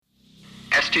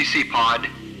STC Pod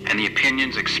and the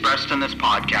opinions expressed in this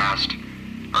podcast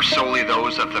are solely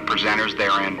those of the presenters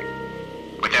therein,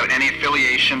 without any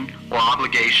affiliation or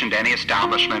obligation to any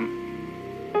establishment,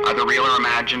 either real or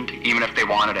imagined, even if they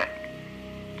wanted it.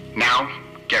 Now,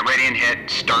 get ready and hit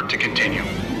start to continue.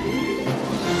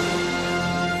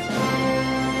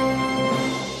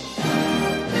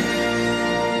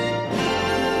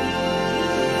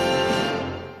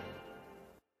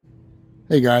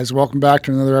 Hey guys, welcome back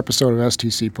to another episode of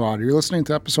STC Pod. You're listening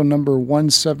to episode number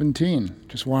 117.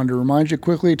 Just wanted to remind you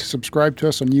quickly to subscribe to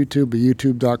us on YouTube at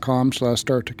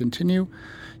youtube.com/start to continue.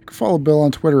 You can follow Bill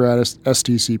on Twitter at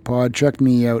STC Pod. Check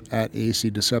me out at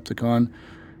AC Decepticon.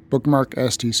 Bookmark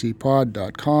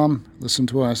stcpod.com. Listen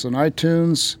to us on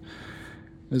iTunes,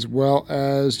 as well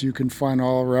as you can find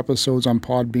all of our episodes on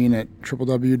Podbean at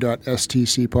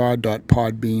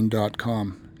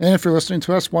www.stcpod.podbean.com. And if you're listening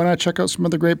to us, why not check out some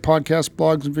other great podcasts,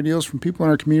 blogs, and videos from people in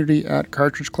our community at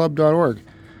cartridgeclub.org.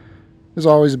 As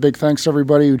always, a big thanks to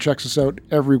everybody who checks us out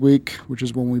every week, which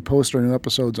is when we post our new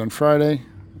episodes on Friday.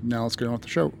 Now let's get on with the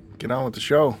show. Get on with the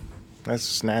show.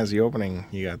 That's a snazzy opening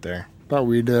you got there. Thought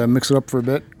we'd mix it up for a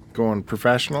bit. Going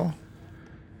professional?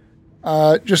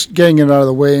 Just getting it out of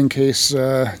the way in case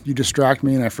you distract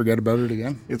me and I forget about it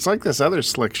again. It's like this other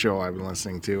slick show I've been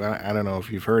listening to. I don't know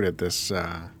if you've heard it. This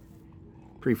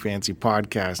pretty fancy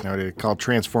podcast nowadays called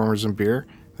Transformers and Beer.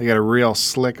 They got a real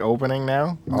slick opening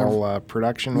now, all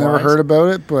production-wise. Never heard about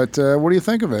it, but what do you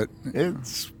think of it?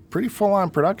 It's pretty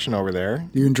full-on production over there.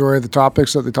 Do you enjoy the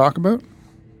topics that they talk about?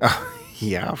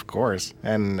 Yeah, of course.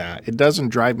 And it doesn't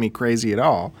drive me crazy at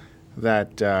all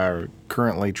that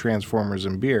currently Transformers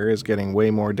and Beer is getting way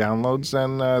more downloads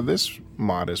than this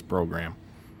modest program.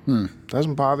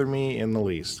 Doesn't bother me in the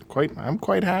least. I'm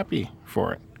quite happy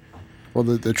for it. Well,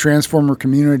 the Transformer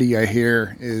community, I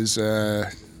hear, is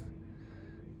they're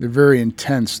very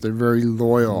intense. They're very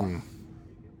loyal.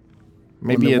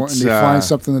 Maybe when they find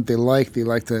something that they like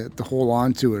to hold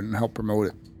on to it and help promote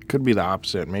it. Could be the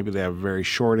opposite. Maybe they have a very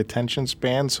short attention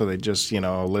span, so they just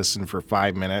listen for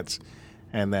 5 minutes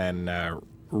and then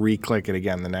re-click it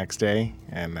again the next day,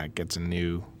 and that gets a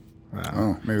new.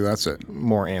 Maybe that's it.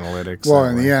 More analytics. Well,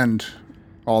 in the end,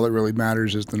 all that really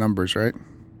matters is the numbers, right?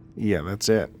 Yeah, that's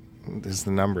it. Is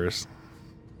the numbers.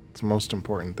 It's the most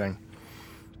important thing.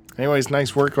 Anyways,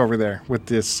 nice work over there with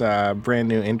this brand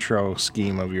new intro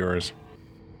scheme of yours.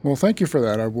 Well, thank you for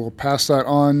that. I will pass that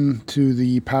on to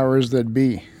the powers that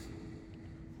be.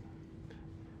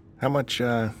 How much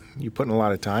you putting a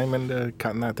lot of time into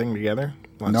cutting that thing together?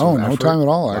 No time at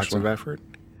all, actually. Lots of effort?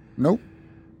 Nope.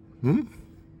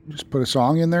 Just put a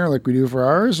song in there like we do for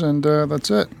ours, and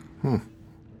that's it.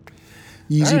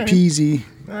 Easy peasy.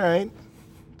 All right.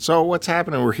 So what's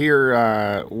happening? We're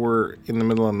here. We're in the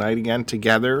middle of the night again,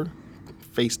 together,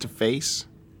 face to face.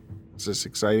 Is this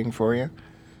exciting for you?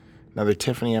 Another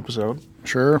Tiffany episode?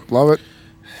 Sure, love it.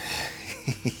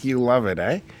 You love it,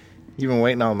 eh? You've been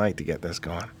waiting all night to get this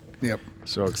going. Yep.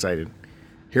 So excited.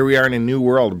 Here we are in a new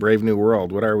world, a brave new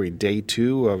world. What are we, day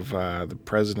 2 of the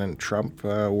President Trump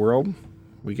world?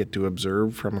 We get to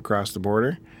observe from across the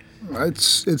border.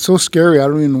 It's so scary. I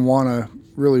don't even want to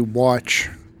really watch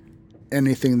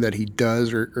anything that he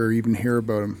does or even hear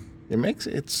about him.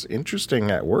 It's interesting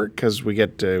at work because we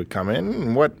get to come in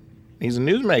and he's a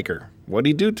newsmaker. What'd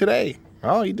he do today?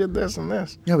 Oh, he did this and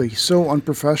this. Yeah, but he's so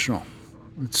unprofessional.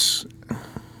 It's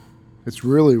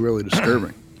really, really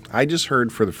disturbing. I just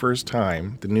heard for the first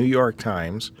time the New York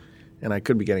Times, and I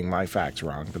could be getting my facts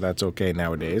wrong, but that's okay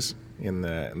nowadays in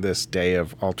this day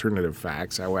of alternative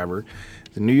facts. However,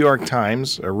 the New York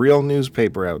Times, a real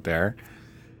newspaper out there,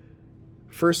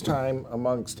 first time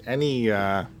amongst any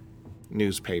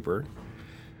newspaper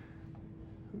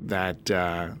that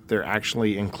they're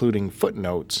actually including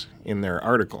footnotes in their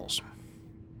articles.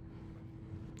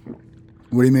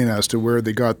 What do you mean as to where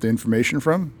they got the information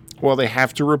from? Well, they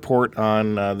have to report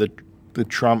on the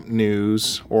Trump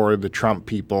news or the Trump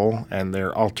people and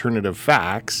their alternative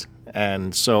facts.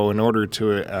 And so in order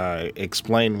to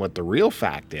explain what the real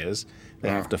fact is, they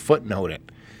have to footnote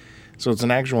it. So it's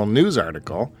an actual news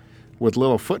article with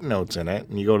little footnotes in it,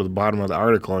 and you go to the bottom of the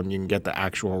article and you can get the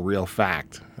actual real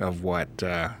fact of what...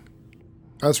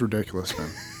 That's ridiculous, man.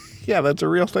 Yeah, that's a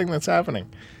real thing that's happening.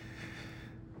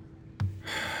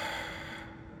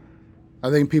 I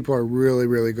think people are really,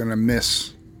 really going to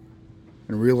miss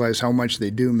and realize how much they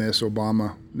do miss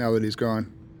Obama now that he's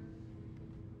gone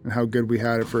and how good we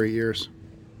had it for 8 years.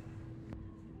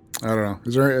 I don't know.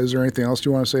 Is there anything else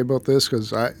you want to say about this?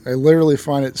 Because I literally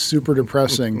find it super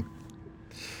depressing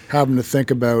having to think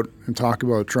about and talk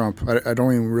about Trump. I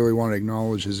don't even really want to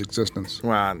acknowledge his existence.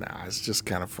 Well, no, it's just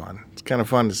kind of fun. It's kind of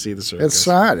fun to see the circus. It's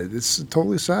sad. It's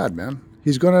totally sad, man.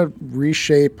 He's going to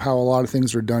reshape how a lot of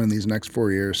things are done in these next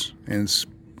 4 years, and it's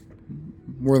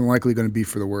more than likely going to be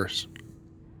for the worse.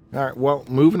 All right, well,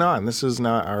 moving on. This is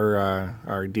not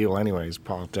our deal anyways,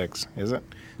 politics, is it?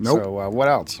 Nope. So what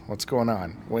else? What's going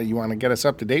on? What, you want to get us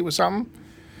up to date with something?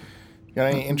 Got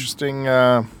any interesting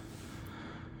I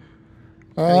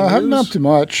haven't up to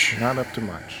much. Not up to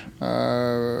much.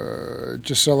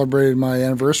 Just celebrated my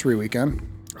anniversary weekend.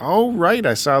 Oh, right.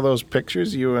 I saw those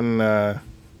pictures. You and the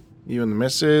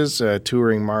missus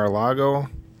touring Mar-a-Lago.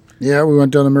 Yeah, we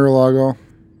went down to Mar-a-Lago.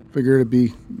 Figured it'd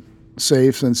be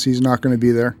safe since he's not going to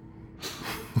be there.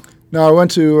 No, I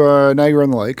went to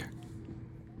Niagara-on-the-Lake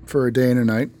for a day and a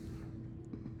night.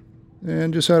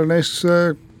 And just had a nice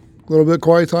little bit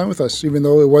quiet time with us, even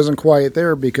though it wasn't quiet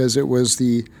there because it was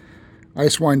the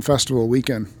Ice Wine Festival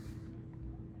weekend.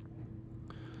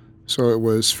 So it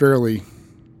was fairly,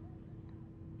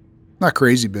 not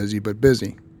crazy busy, but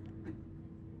busy.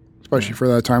 Especially for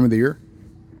that time of the year.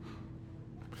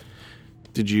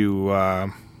 Did you...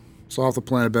 So I'll have to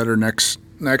plan it better next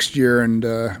year and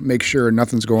make sure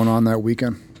nothing's going on that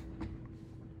weekend.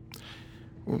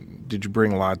 Did you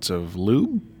bring lots of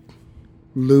lube?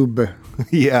 Lube.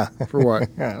 Yeah. For what?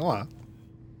 Yeah, well,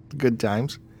 good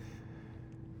times.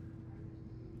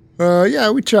 Yeah,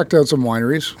 we checked out some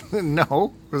wineries.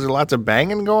 No. Was there lots of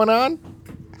banging going on?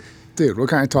 Dude, what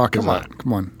kind of talk is that?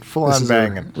 Come on. Full on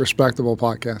banging. Respectable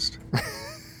podcast.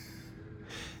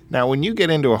 Now, when you get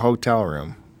into a hotel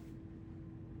room,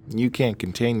 you can't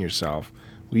contain yourself.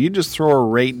 Will you just throw a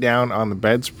rate down on the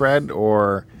bedspread,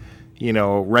 or,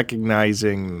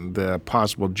 recognizing the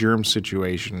possible germ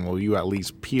situation, will you at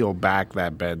least peel back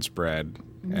that bedspread?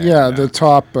 Yeah, the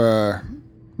top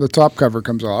cover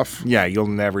comes off. Yeah, you'll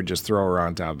never just throw her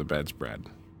on top of the bedspread.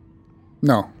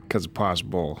 No, because of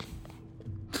possible.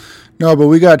 No, but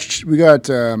we got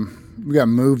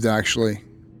moved actually.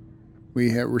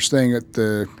 We're staying at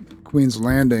the Queen's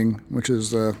Landing, which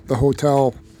is the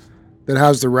hotel that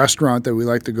has the restaurant that we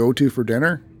like to go to for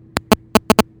dinner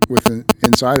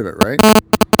inside of it, right?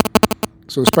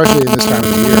 So especially in this time of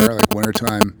the year, like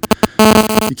wintertime,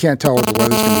 you can't tell what the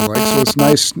weather's going to be like. So it's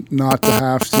nice not to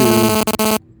have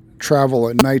to travel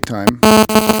at nighttime.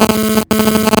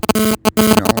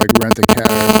 Like rent a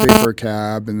cab, pay for a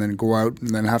cab, and then go out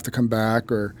and then have to come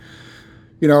back. Or,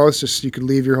 it's just you could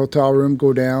leave your hotel room,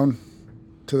 go down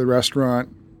to the restaurant,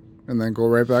 and then go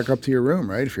right back up to your room,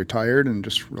 right? If you're tired, and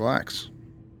just relax.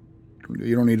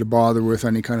 You don't need to bother with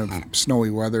any kind of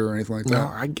snowy weather or anything like that. No,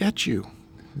 I get you.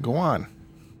 Go on.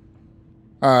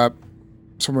 So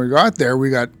when we got there,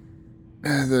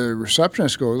 the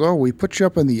receptionist goes, "Oh, we put you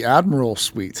up in the Admiral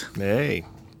Suite." Hey.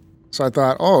 So I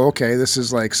thought, oh, okay, this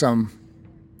is like some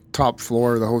top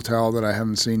floor of the hotel that I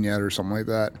haven't seen yet or something like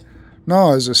that.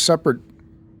 No, it's a separate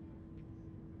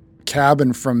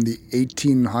cabin from the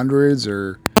 1800s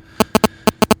or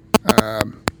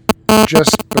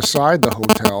just beside the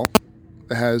hotel.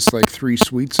 It has like 3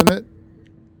 suites in it.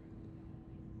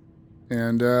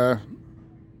 And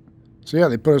so, yeah,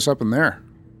 they put us up in there,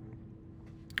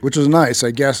 which was nice,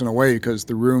 I guess, in a way, because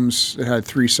the rooms, it had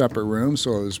 3 separate rooms,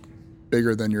 so it was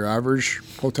bigger than your average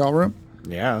hotel room.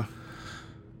 Yeah.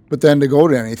 But then to go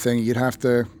to anything, you'd have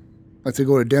to, like to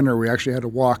go to dinner, we actually had to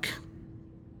walk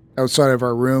outside of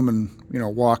our room and,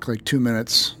 walk like 2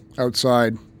 minutes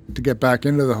outside to get back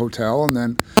into the hotel. And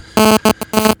then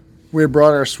we had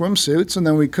brought our swimsuits, and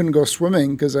then we couldn't go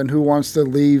swimming because then who wants to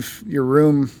leave your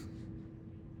room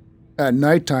at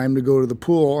nighttime to go to the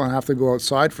pool and have to go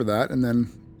outside for that and then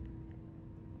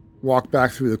walk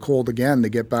back through the cold again to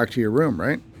get back to your room,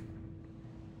 right?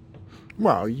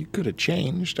 Well, you could have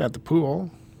changed at the pool.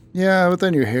 Yeah, but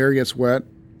then your hair gets wet.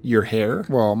 Your hair?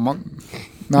 Well,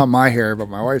 not my hair, but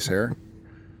my wife's hair.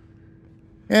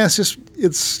 Yeah,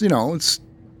 it's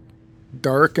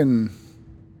dark and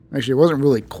actually it wasn't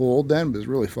really cold then, but it was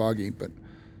really foggy. But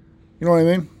you know what I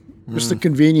mean? Just the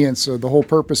convenience of the whole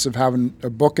purpose of having a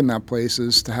book in that place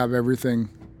is to have everything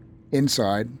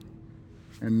inside.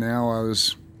 And now I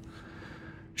was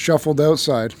shuffled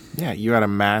outside. Yeah, you had a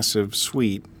massive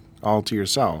suite all to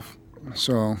yourself.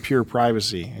 So pure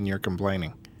privacy, and you're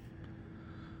complaining.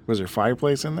 Was there a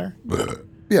fireplace in there?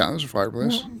 Yeah, there's a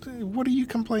fireplace. Well, what are you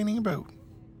complaining about?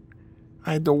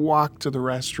 I had to walk to the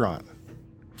restaurant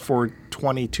for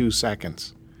 22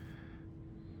 seconds.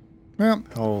 Well,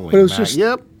 holy but it was Matt. just,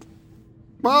 Yep.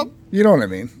 Well, you know what I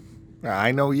mean.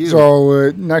 I know you.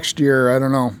 So next year, I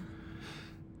don't know.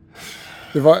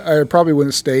 I probably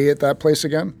wouldn't stay at that place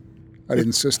again. I'd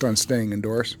insist on staying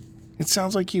indoors. It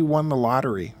sounds like you won the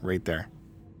lottery right there.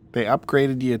 They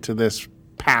upgraded you to this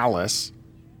palace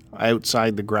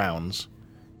outside the grounds,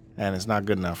 and it's not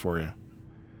good enough for you.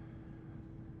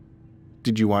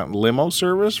 Did you want limo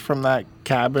service from that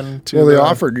cabin to? Well, they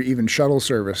offered even shuttle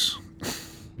service.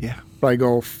 Yeah. If I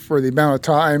go for the amount of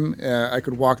time, I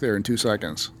could walk there in 2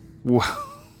 seconds. Wow.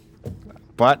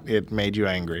 But it made you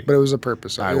angry. But it was a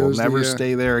purpose. I will never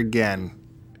stay there again.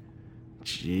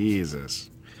 Jesus.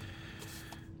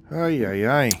 Ay, ay,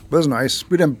 ay. It was nice.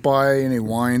 We didn't buy any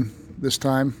wine this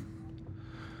time.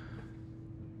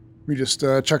 We just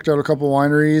checked out a couple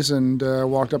wineries and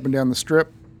walked up and down the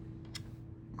strip.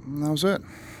 And that was it.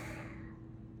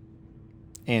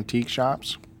 Antique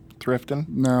shops? Thrifting?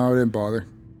 No, I didn't bother.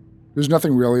 There's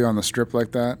nothing really on the strip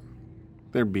like that.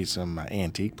 There'd be some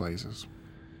antique places.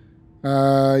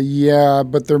 Yeah,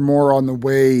 but they're more on the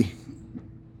way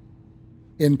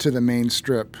into the main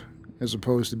strip as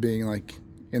opposed to being like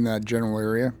in that general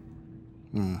area.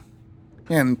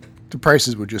 And the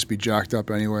prices would just be jacked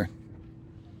up anyway.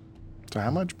 So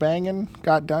how much banging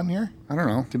got done here? I don't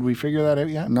know. Did we figure that out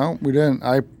yet? No, we didn't.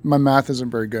 My math isn't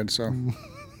very good, so.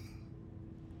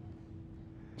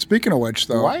 Speaking of which,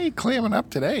 though. Why are you clamming up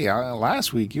today?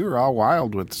 Last week you were all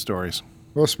wild with the stories.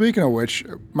 Well, speaking of which,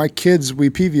 my kids, we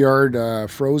PVR'd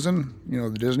Frozen, the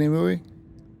Disney movie.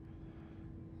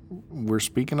 We're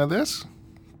speaking of this?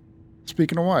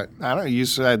 Speaking of what? I don't know. You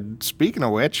said, speaking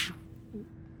of which,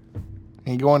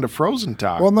 and you go into Frozen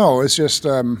talk. Well, no, it's just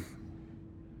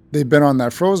they've been on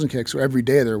that Frozen kick, so every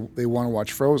day they want to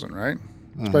watch Frozen, right?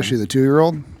 Mm-hmm. Especially the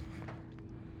 2-year-old.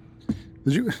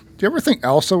 Do you ever think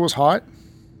Elsa was hot?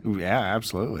 Yeah,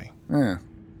 absolutely. Yeah.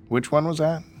 Which one was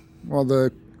that? Well,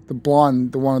 the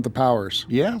blonde, the one with the powers.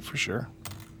 Yeah, for sure.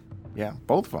 Yeah,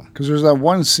 both of them. Because there's that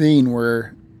one scene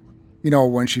where,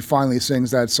 when she finally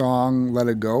sings that song, Let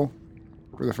It Go,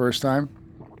 for the first time,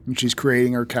 and she's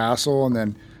creating her castle, and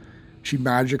then she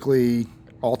magically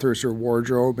alters her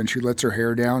wardrobe, and she lets her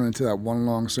hair down into that one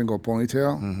long single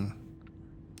ponytail. Mm-hmm.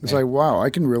 It's like, wow,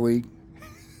 I can really...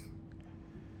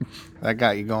 That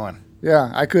got you going.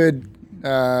 Yeah, I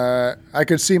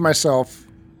could see myself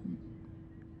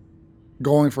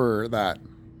going for that.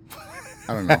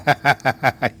 I don't know.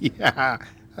 Yeah,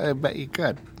 I bet you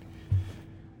could.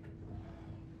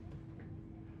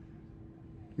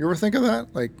 You ever think of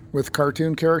that? Like with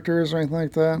cartoon characters or anything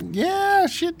like that? Yeah,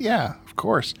 shit, yeah, of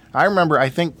course. I remember, I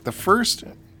think the first,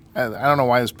 I don't know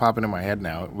why this is popping in my head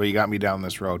now, but you got me down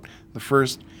this road. The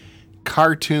first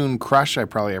cartoon crush I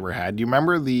probably ever had. Do you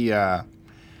remember the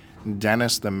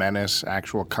Dennis the Menace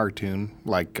actual cartoon,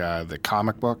 like the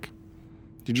comic book?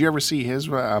 Did you ever see his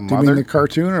mother? Do you mean the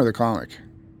cartoon or the comic?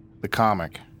 The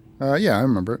comic. Yeah, I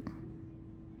remember it.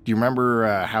 Do you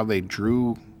remember how they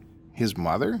drew his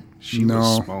mother? She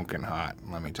was smoking hot,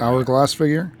 let me tell you. Hourglass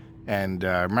figure? And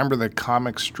remember the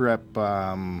comic strip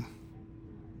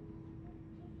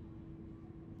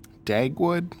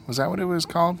Dagwood? Was that what it was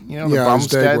called? The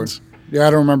Bumsteads? Yeah, I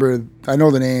don't remember. I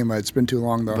know the name. It's been too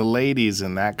long, though. The ladies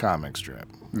in that comic strip.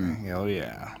 Oh,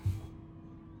 yeah.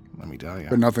 Let me tell you.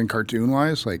 But nothing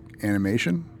cartoon-wise, like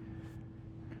animation?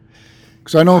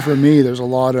 Because I know for me, there's a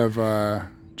lot of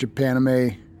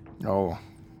Japanime. Oh.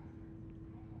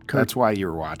 That's why you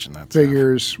were watching that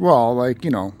figures. Stuff. Well, like,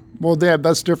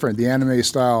 that's different. The anime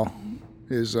style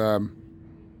is... I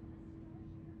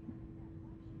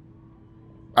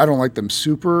don't like them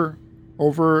super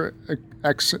over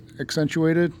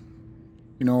accentuated,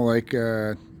 like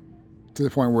to the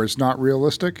point where it's not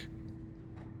realistic,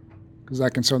 because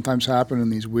that can sometimes happen in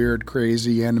these weird,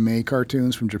 crazy anime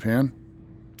cartoons from Japan.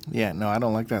 Yeah, no, I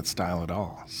don't like that style at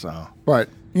all. So, but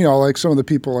like some of the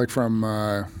people, like from,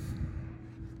 I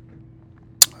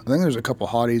think there's a couple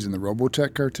hotties in the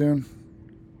Robotech cartoon.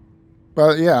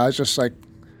 But yeah, it's just like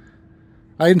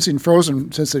I hadn't seen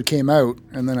Frozen since it came out,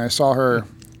 and then I saw her.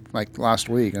 Like last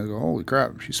week, I go, holy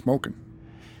crap, she's smoking.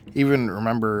 Even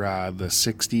remember the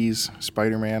 60s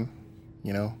Spider-Man,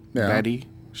 Betty,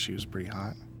 she was pretty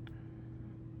hot.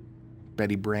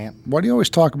 Betty Brant. Why do you always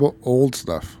talk about old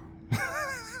stuff?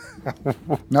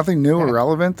 Nothing new or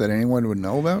relevant that anyone would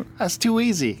know about? That's too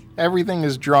easy. Everything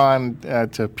is drawn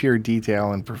to pure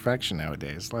detail and perfection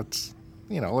nowadays. Let's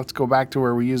go back to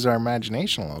where we use our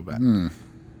imagination a little bit.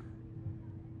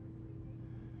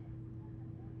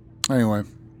 Anyway.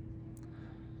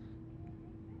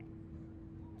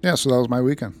 Yeah, so that was my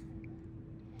weekend.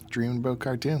 Dreaming about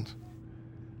cartoons.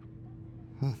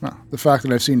 Well, the fact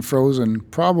that I've seen Frozen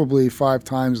probably 5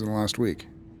 times in the last week.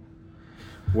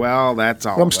 Well, that's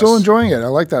all. But I'm still enjoying it. I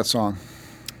like that song.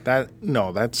 That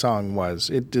song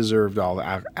it deserved all the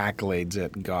accolades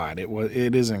it got.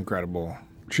 It is an incredible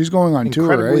She's going on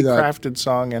tour, Incredibly eh? crafted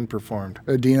song and performed.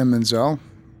 Idina Menzel.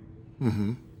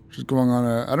 Mm-hmm. She's going on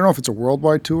I don't know if it's a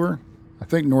worldwide tour. I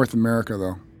think North America,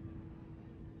 though.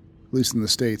 At least in the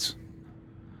States.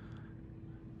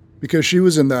 Because she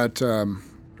was in that,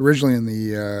 originally in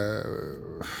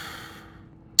the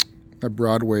that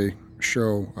Broadway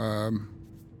show,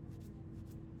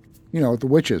 the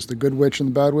witches, the good witch and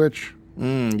the bad witch.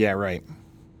 Yeah, right.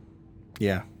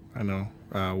 Yeah, I know.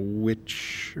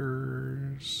 Witchers.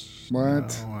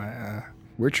 What? No,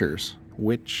 Witchers.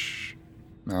 Witch.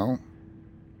 No.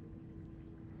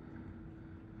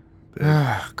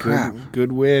 Crap.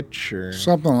 Good witch or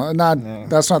Something like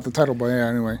That's not the title, but yeah,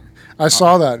 anyway. I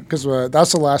saw that because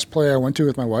that's the last play I went to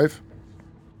with my wife.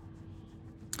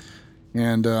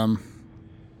 And,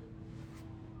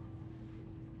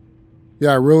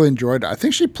 yeah, I really enjoyed it. I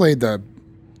think she played the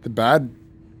bad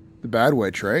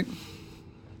witch, right?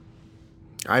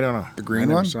 I don't know. The green I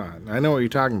never one? saw it. I know what you're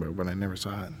talking about, but I never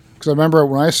saw it. Because I remember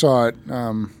when I saw it,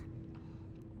 it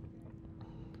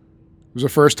was the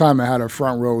first time I had a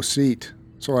front row seat.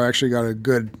 So I actually got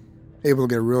able to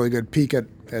get a really good peek at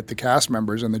the cast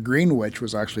members, and the green witch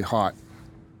was actually hot.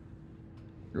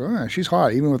 Oh, yeah, she's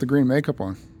hot, even with the green makeup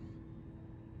on.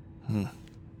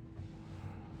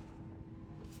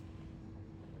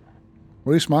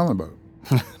 What are you smiling about?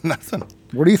 Nothing.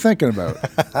 What are you thinking about?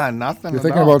 Nothing. You're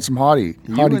thinking about some hottie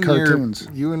cartoons.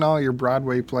 You and all your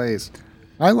Broadway plays.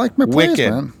 I like my plays,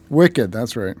 Wicked. man. Wicked,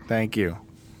 that's right. Thank you.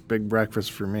 Big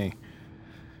breakfast for me.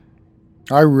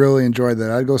 I really enjoyed that.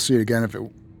 I'd go see it again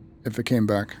if it came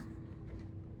back.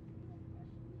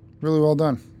 Really well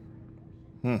done.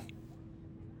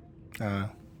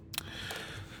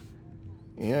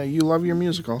 Yeah, you love your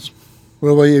musicals. What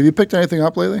about you? Have you picked anything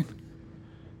up lately?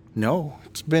 No,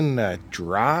 it's been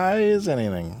dry as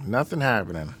anything. Nothing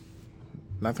happening.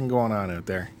 Nothing going on out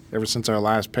there ever since our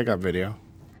last pickup video.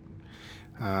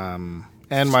 And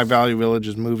my Value Village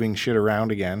is moving shit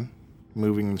around again,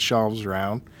 moving shelves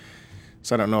around.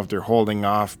 So I don't know if they're holding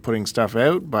off putting stuff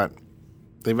out, but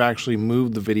they've actually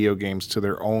moved the video games to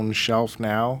their own shelf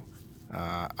now,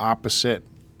 opposite.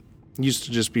 Used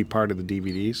to just be part of the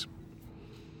DVDs.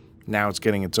 Now it's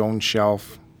getting its own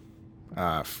shelf,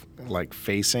 like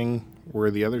facing where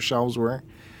the other shelves were.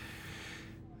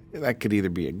 That could either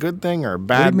be a good thing or a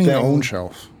bad thing. What do you mean own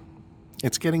shelf?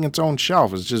 It's getting its own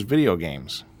shelf. It's just video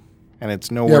games, and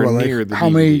it's nowhere near the how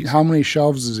DVDs. How many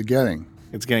shelves is it getting?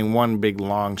 It's getting one big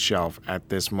long shelf at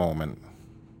this moment.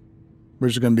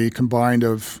 Which is going to be combined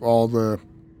of all the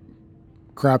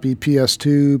crappy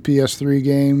PS2, PS3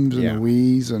 games and the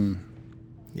Wii's and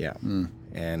yeah.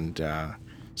 And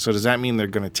so does that mean they're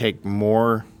going to take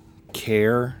more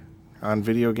care on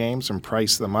video games and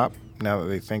price them up now that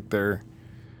they think they're,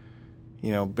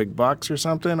 big bucks or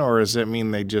something? Or does it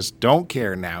mean they just don't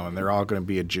care now and they're all going to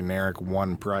be a generic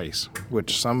one price,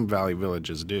 which some Value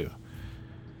Villages do?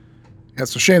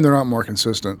 It's a shame they're not more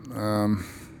consistent.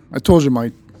 I told you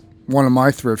one of my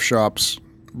thrift shops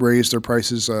raised their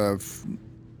prices of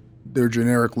their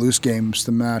generic loose games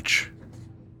to match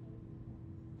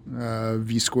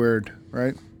V Squared,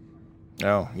 right?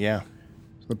 Oh, yeah.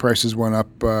 So the prices went up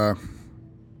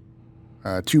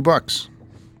 $2.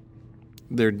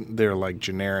 They're like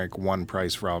generic one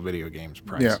price for all video games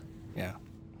price. Yeah. Yeah.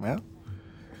 Well.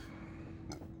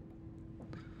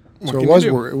 So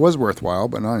it was worthwhile,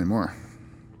 but not anymore.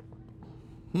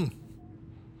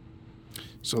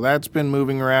 So that's been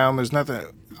moving around. There's nothing.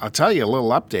 I'll tell you a little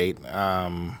update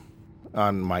on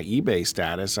my eBay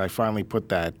status. I finally put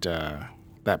that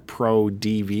Pro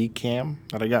DV cam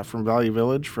that I got from Value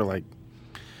Village for like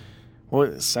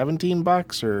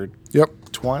 $17 or Yep.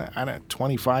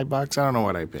 25 bucks. I don't know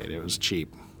what I paid. It was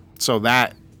cheap. So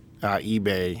that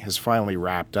eBay has finally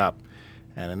wrapped up,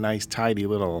 and a nice tidy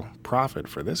little profit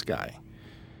for this guy.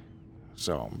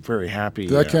 So I'm very happy.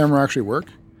 Did that camera actually work?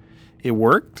 It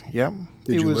worked. Yep.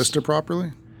 Did you list it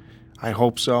properly? I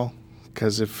hope so,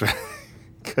 because if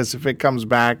it comes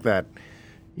back that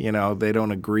they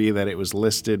don't agree that it was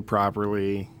listed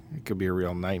properly, it could be a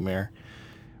real nightmare.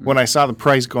 When I saw the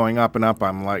price going up and up,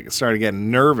 I'm like started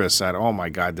getting nervous that, oh my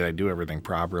God, did I do everything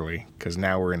properly? Because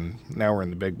now we're in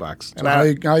the big bucks. So how are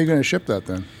you going to ship that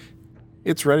then?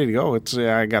 It's ready to go.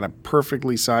 I got a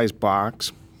perfectly sized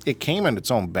box. It came in its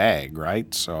own bag,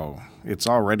 right? So it's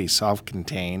already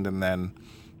self-contained. And then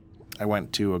I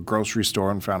went to a grocery store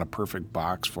and found a perfect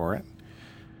box for it,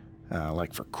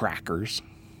 like for crackers.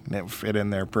 And it fit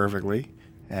in there perfectly.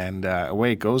 And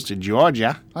away it goes to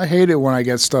Georgia. I hate it when I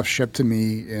get stuff shipped to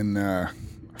me in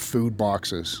food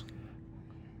boxes.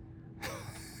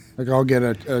 Like I'll get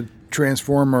a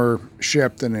Transformer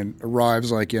shipped and it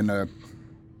arrives like in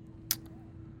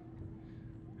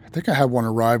think I had one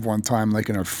arrive one time, like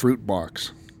in a fruit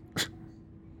box,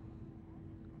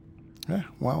 Yeah,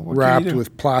 well, what wrapped can you do?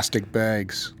 with plastic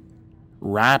bags.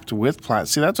 Wrapped with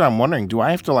plastic. See, that's what I'm wondering. Do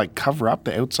I have to like cover up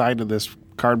the outside of this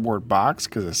cardboard box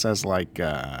because it says like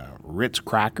Ritz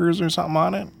crackers or something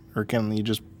on it? Or can you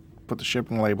just put the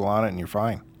shipping label on it and you're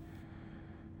fine?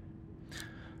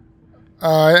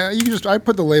 I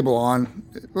put the label on.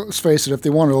 Let's face it, if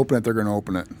they want to open it, they're going to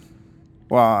open it.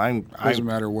 Well, Doesn't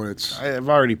matter what it's. I've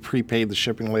already prepaid the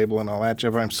shipping label and all that,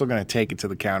 Jeff. I'm still going to take it to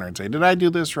the counter and say, "Did I do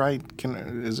this right?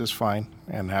 Is this fine?"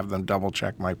 And have them double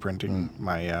check my printing,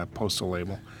 my postal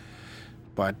label.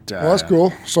 But Well, that's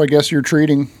cool. So I guess you're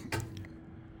paying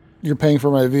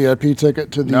for my VIP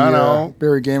ticket to the No.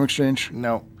 Barrie Game Exchange.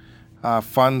 No,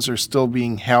 funds are still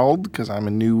being held because I'm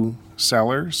a new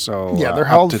seller. So Yeah, they're up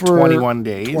held to for 21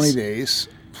 days. 20 days.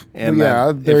 And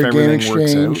yeah, then if Barrie Game everything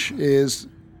works out, Exchange is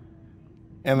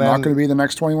and not then going to be the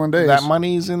next 21 days. that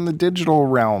money's in the digital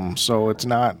realm, so it's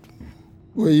not.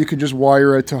 Well, you could just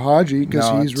wire it to Haji because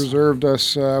No, he's it's- reserved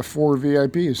us 4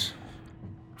 VIPs.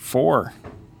 4.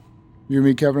 You,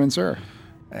 me, Kevin, and Sarah.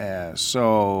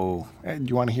 So, do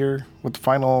you want to hear what the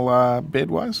final bid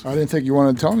was? I didn't think you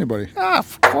wanted to tell anybody.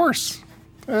 Of course.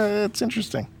 It's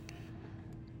interesting.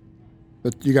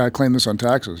 But you got to claim this on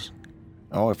taxes.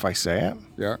 Oh, if I say it?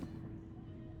 Yeah,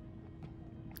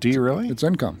 Do you really? it's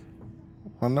income.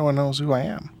 Well, no one knows who I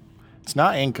am. It's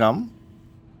not income.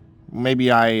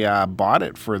 Maybe I bought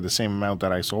it for the same amount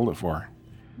that I sold it for.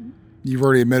 You've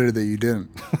already admitted that you didn't.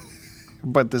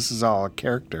 But this is all a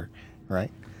character,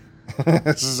 right?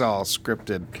 This is all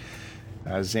scripted,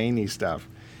 zany stuff.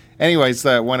 Anyways,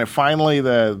 when it finally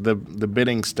the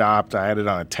bidding stopped, I had it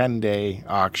on a 10-day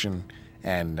auction,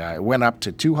 and it went up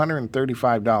to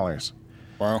 $235.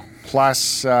 Wow.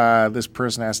 Plus, this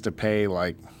person has to pay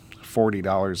like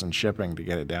 $40 in shipping to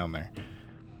get it down there.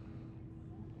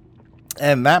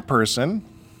 And that person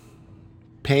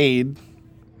paid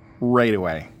right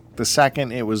away. The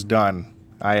second it was done,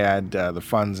 I had the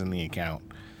funds in the account,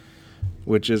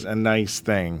 which is a nice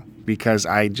thing because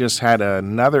I just had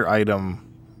another item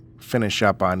finish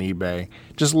up on eBay,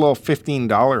 just a little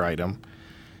 $15 item.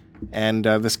 And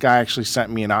this guy actually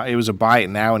sent me it was a buy it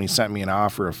now, and he sent me an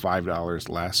offer of $5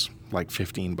 less, like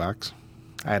 $15.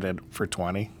 I had it for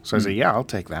 20. So I said, yeah, I'll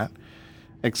take that.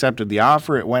 Accepted the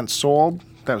offer. It went sold.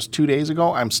 That was 2 days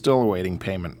ago. I'm still awaiting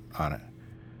payment on it.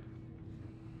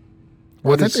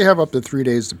 Well, I think they have up to 3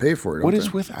 days to pay for it. What don't is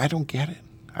they? with? I don't get it.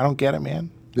 I don't get it,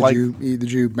 man.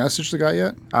 Did you message the guy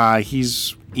yet?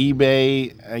 He's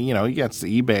eBay. He gets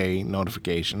the eBay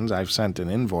notifications. I've sent an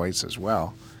invoice as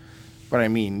well. But I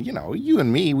mean, you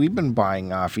and me, we've been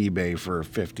buying off eBay for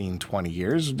 15, 20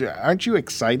 years. Aren't you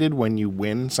excited when you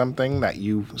win something that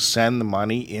you send the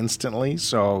money instantly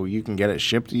so you can get it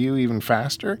shipped to you even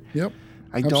faster? Yep.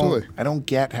 I Absolutely. don't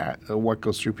get what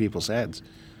goes through people's heads.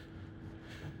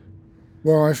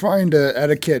 Well, I find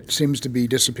etiquette seems to be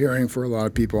disappearing for a lot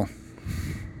of people.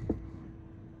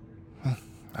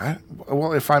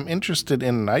 Well, if I'm interested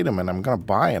in an item and I'm going to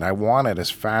buy it, I want it as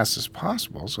fast as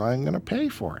possible, so I'm going to pay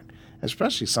for it,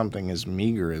 especially something as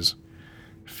meager as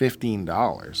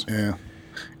 $15. Yeah.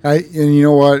 And you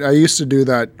know what? I used to do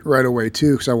that right away,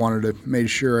 too, because I wanted to make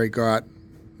sure I got,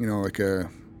 like a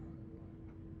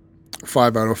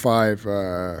 5 out of 5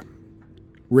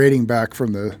 rating back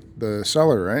from the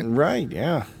seller, right? Right,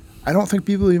 yeah. I don't think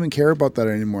people even care about that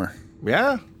anymore.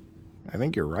 Yeah, I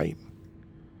think you're right.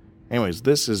 Anyways,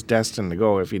 this is destined to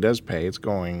go. If he does pay, it's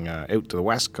going out to the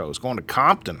West Coast, going to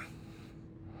Compton.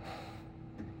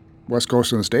 West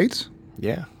Coast in the States?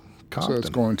 Yeah, Compton. So it's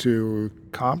going to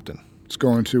Compton. It's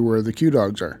going to where the Q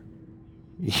Dogs are.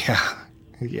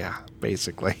 Yeah,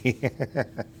 basically.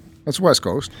 That's West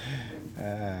Coast.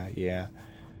 Yeah.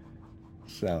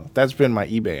 So that's been my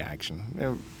eBay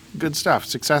action. Good stuff,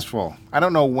 successful. I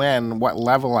don't know what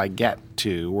level I get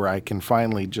to where I can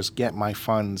finally just get my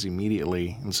funds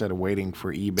immediately instead of waiting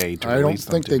for eBay to I don't release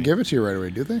them think to they me. give it to you right away,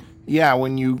 do they? Yeah,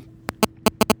 when you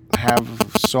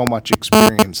have so much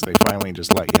experience, they finally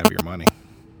just let you have your money.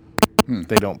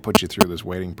 They don't put you through this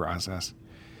waiting process.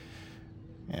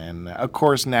 And, of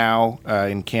course, now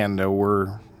in Canada,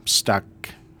 we're stuck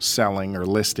selling or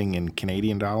listing in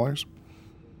Canadian dollars.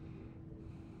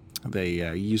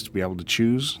 They used to be able to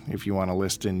choose if you want to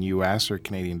list in U.S. or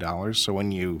Canadian dollars. So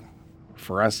when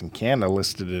for us in Canada,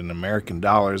 listed in American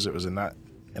dollars, it was an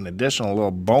additional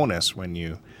little bonus when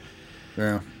you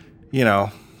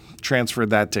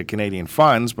transferred that to Canadian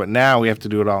funds. But now we have to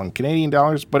do it all in Canadian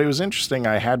dollars. But it was interesting.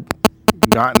 I had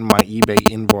gotten my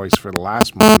eBay invoice for the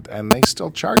last month, and they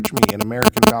still charge me in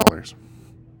American dollars.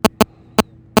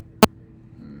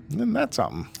 Isn't that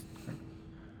something?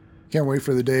 Can't wait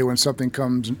for the day when something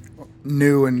comes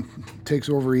new and takes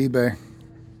over eBay,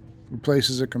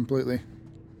 replaces it completely.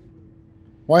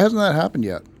 Why hasn't that happened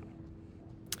yet?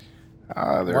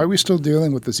 Why are we still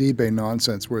dealing with this eBay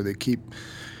nonsense where they keep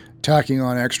tacking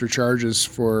on extra charges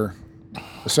for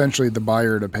essentially the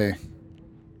buyer to pay?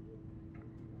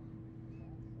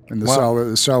 And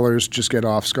the sellers just get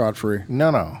off scot-free.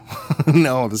 No.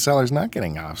 No, the seller's not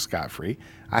getting off scot-free.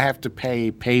 I have to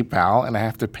pay PayPal and I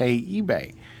have to pay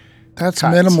eBay. That's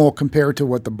minimal compared to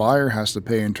what the buyer has to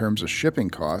pay in terms of shipping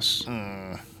costs.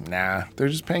 Nah, they're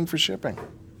just paying for shipping.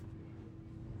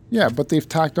 Yeah, but they've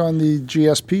tacked on the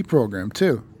GSP program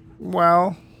too.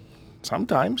 Well,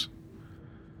 sometimes.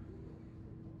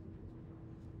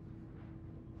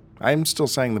 I'm still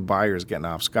saying the buyer's getting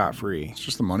off scot-free. It's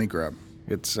just a money grab.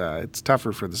 It's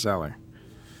tougher for the seller.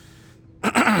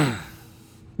 Yeah,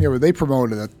 but they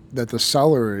promoted that the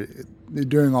seller, they're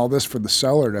doing all this for the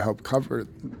seller to help cover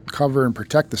and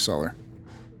protect the seller.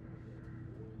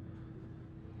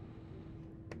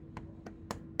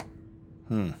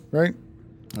 Right?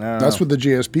 That's what the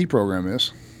GSP program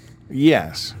is.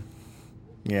 Yes.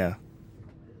 Yeah.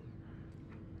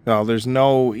 Well, there's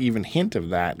no even hint of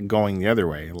that going the other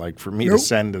way. Like for me to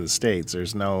send to the States,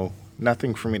 there's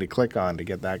nothing for me to click on to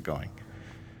get that going.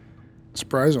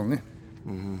 Surprisingly.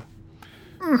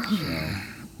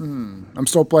 I'm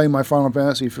still playing my Final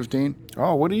Fantasy 15.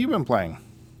 Oh, what have you been playing?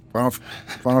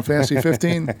 Final Fantasy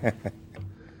 15.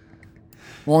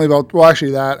 Only about, well,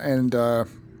 actually that, and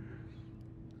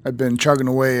I've been chugging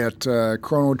away at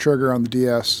Chrono Trigger on the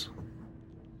DS.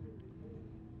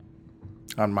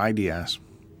 On my DS.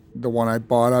 The one I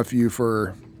bought off you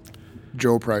for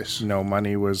Joe price. No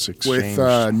money was exchanged.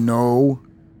 With no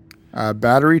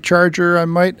battery charger, I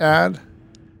might add.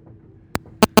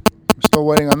 I'm still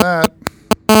waiting on that.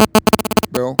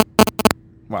 Bill.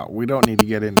 Well, we don't need to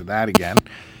get into that again.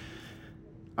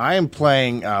 I am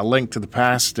playing Link to the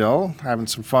Past still, having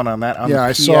some fun on that. On I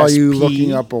the saw you PSP.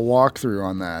 looking up a walkthrough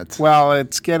on that. Well,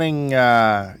 it's getting,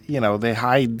 they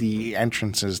hide the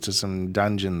entrances to some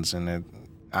dungeons, and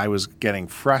I was getting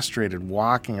frustrated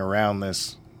walking around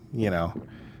this,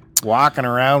 walking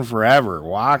around forever,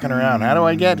 walking around. How do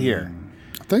I get here?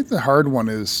 I think the hard one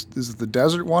is it the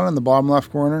desert one in the bottom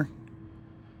left corner?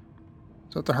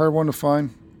 Is that the hard one to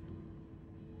find?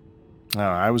 No,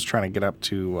 I was trying to get up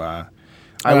to.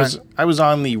 I was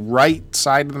on the right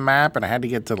side of the map, and I had to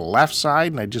get to the left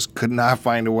side, and I just could not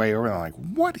find a way over. And I'm like,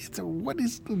 what is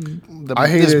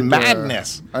this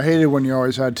madness? I hated when you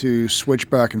always had to switch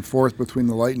back and forth between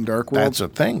the light and dark worlds.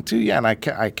 That's a thing too, yeah. And I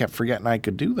kept forgetting I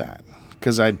could do that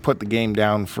because I'd put the game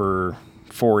down for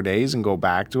 4 days and go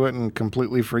back to it, and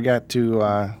completely forget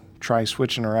to try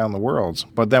switching around the worlds.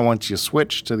 But then once you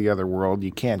switch to the other world,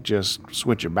 you can't just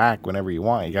switch it back whenever you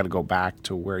want. You got to go back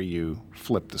to where you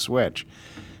flip the switch,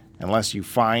 unless you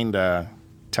find a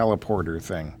teleporter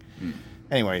thing.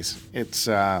 Anyways, it's,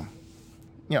 I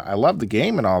love the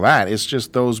game and all that. It's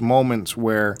just those moments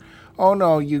where, oh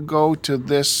no, you go to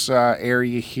this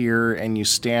area here and you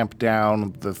stamp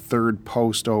down the third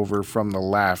post over from the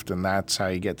left, and that's how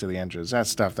you get to the entrance. That's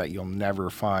stuff that you'll never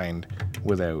find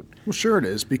without. Well, sure it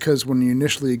is, because when you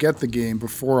initially get the game,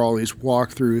 before all these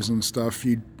walkthroughs and stuff,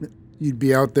 you'd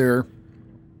be out there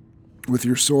with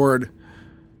your sword,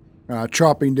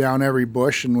 chopping down every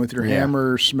bush, and with your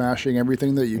hammer smashing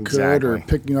everything that you could, or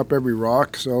picking up every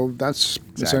rock. So that's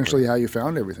essentially how you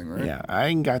found everything, right? Yeah, I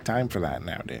ain't got time for that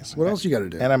nowadays. What else you got to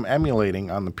do? And I'm emulating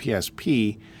on the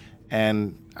PSP,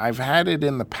 and I've had it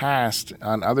in the past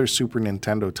on other Super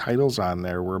Nintendo titles on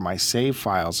there where my save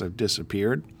files have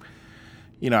disappeared.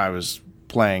 I was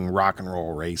playing Rock and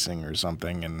Roll Racing or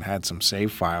something and had some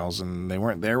save files, and they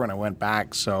weren't there when I went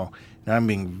back, so I'm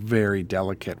being very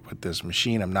delicate with this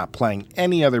machine. I'm not playing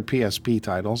any other PSP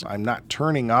titles. I'm not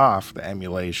turning off the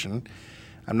emulation.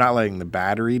 I'm not letting the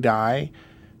battery die.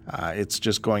 It's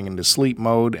just going into sleep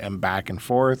mode and back and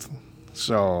forth.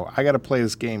 So I got to play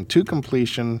this game to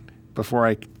completion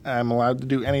before I'm allowed to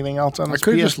do anything else on this PSP. I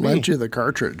could have just lent you the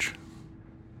cartridge.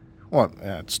 Well,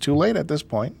 it's too late at this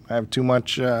point. I have too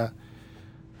much. I'm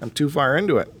too far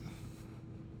into it.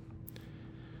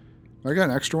 I got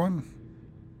an extra one.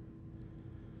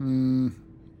 No,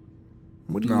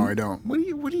 I don't. What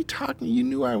are you talking? You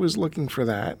knew I was looking for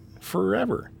that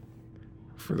forever.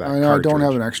 For that. I know I don't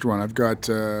have an extra one. I've got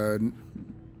an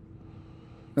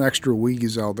extra Wii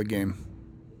Zelda game.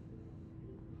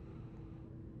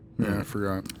 Yeah, I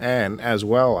forgot. And as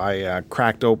well, I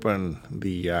cracked open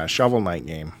the Shovel Knight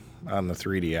game on the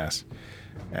 3DS,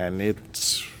 and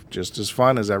it's just as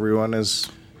fun as everyone has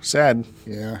said.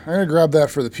 Yeah, I'm gonna grab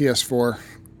that for the PS4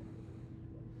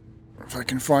 if I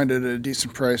can find it at a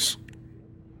decent price.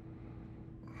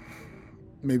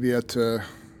 maybe at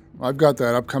I've got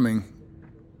that upcoming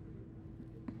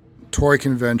toy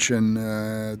convention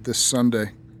this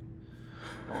Sunday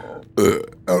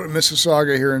out in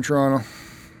Mississauga here in Toronto.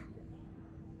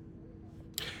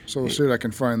 So we'll see what I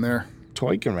can find there.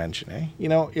 Toy convention, eh? You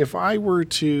know, if I were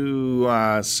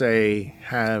to say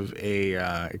have a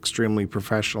extremely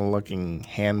professional-looking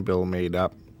handbill made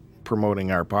up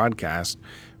promoting our podcast,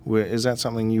 is that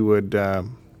something you would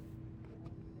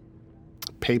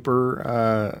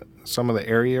paper some of the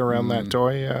area around that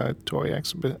toy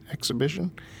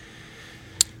exhibition?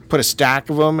 Put a stack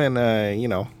of them in, you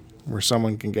know, where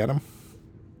someone can get them?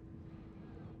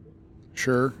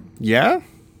 Sure. Yeah?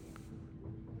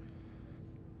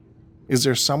 Is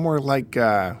there somewhere like,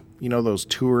 you know, those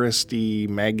touristy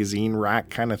magazine rack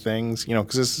kind of things? You know,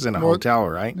 because this is in a hotel,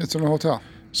 right? It's in a hotel.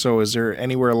 So is there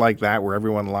anywhere like that where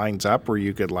everyone lines up where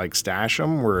you could, like, stash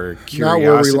them, where Not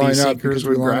curiosity where we line up, seekers because we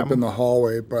would line grab up in them? the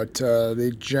hallway, but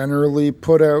they generally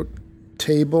put out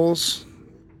tables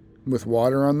with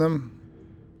water on them.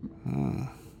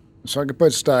 So I could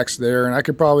put stacks there, and I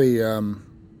could probably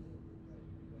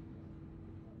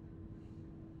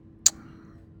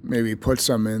maybe put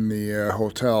some in the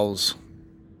hotels.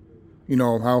 You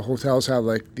know how hotels have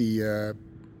like the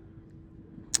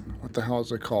what the hell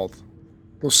is it called?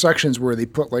 Those sections where they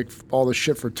put like all the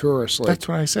shit for tourists. Like That's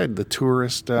what I said, the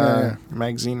tourist Yeah.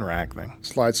 magazine rack thing.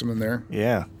 slide some in there.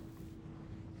 Yeah.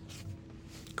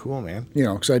 Cool, man. You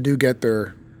know, because I do get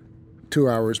there 2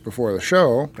 hours before the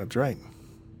show. That's right.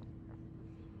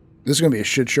 This is gonna be a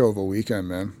shit show of a weekend,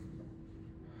 man.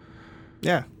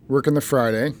 Yeah. Working the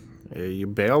Friday, You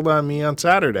bailed on me on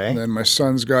Saturday. and then my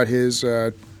son's got his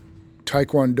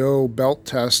Taekwondo belt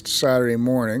test Saturday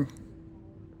morning.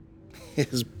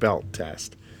 His belt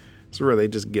test. So where they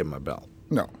just give him a belt.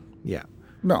 No, Yeah.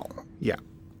 no. Yeah.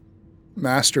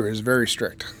 Master is very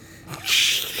strict.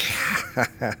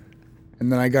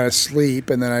 And then I got to sleep,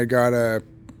 and then I got a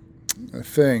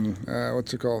thing.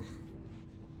 What's it called?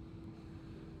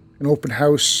 An open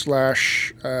house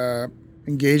 /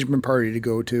 engagement party to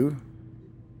go to.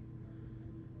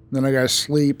 Then I got to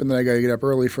sleep, and then I got to get up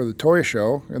early for the toy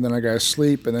show, and then I got to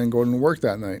sleep, and then go to work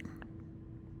that night.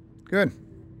 Good.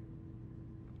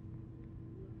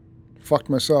 Fucked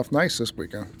myself nice this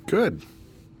weekend. Good.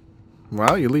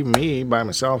 Well, you're leaving me by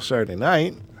myself Saturday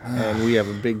night, and we have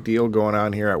a big deal going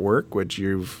on here at work, which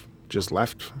you've just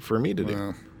left for me to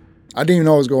do. I didn't even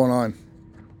know what was going on.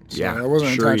 So Yeah, it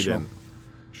wasn't sure you intentional. didn't.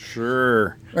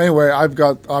 Sure. Anyway, I've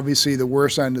got obviously the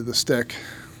worst end of the stick.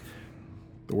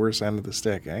 The worst end of the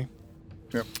stick, eh?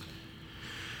 Yep.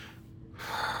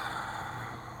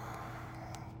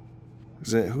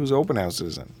 Is it whose open house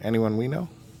is it? Anyone we know?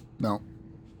 No.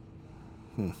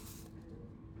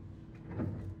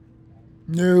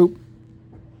 Nope.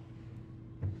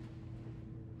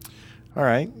 All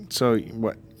right. So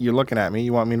what? You're looking at me.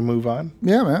 You want me to move on?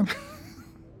 Yeah, man.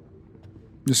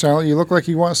 You look like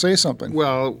you want to say something.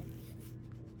 Well,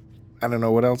 I don't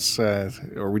know what else.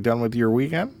 Are we done with your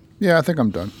weekend? Yeah, I think I'm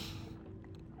done.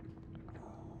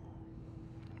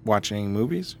 Watching any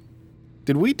movies?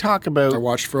 Did we talk about? I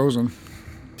watched Frozen.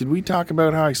 Did we talk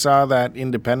about how I saw that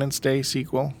Independence Day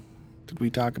sequel? Did we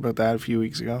talk about that a few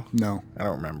weeks ago? No. I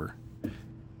don't remember.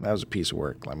 That was a piece of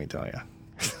work, let me tell you.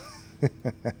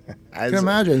 I can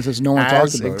imagine since no one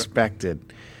talked about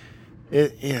expected.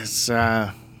 It's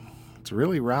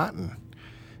really rotten.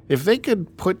 If they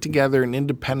could put together an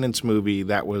independence movie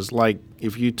that was like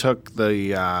if you took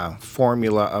the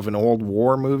formula of an old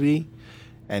war movie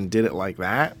and did it like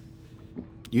that,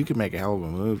 you could make a hell of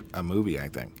a movie, I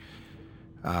think.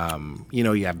 You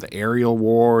know, you have the aerial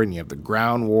war and you have the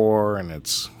ground war, and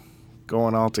it's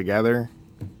going all together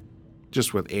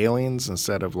just with aliens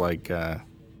instead of like,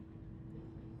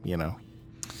 you know.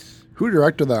 it. Who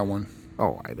directed that one?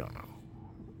 Oh, I don't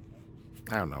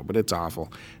know, but it's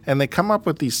awful. And they come up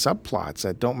with these subplots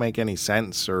that don't make any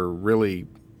sense or really,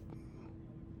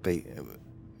 they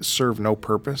serve no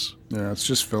purpose. Yeah, it's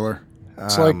just filler.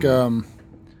 It's like,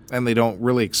 And they don't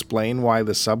really explain why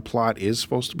the subplot is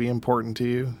supposed to be important to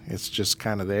you. It's just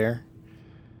kind of there.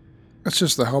 it's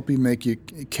just to help you make you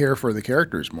care for the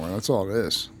characters more. That's all it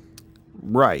is.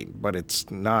 Right, but it's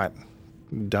not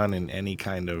done in any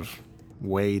kind of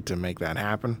way to make that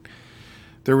happen.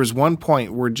 There was one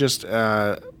point where just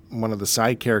one of the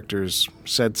side characters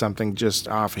said something just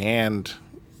offhand,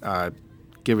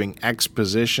 giving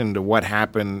exposition to what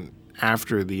happened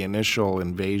after the initial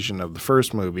invasion of the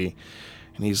first movie.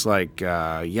 And he's like,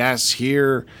 yes,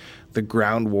 here the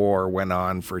ground war went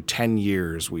on for 10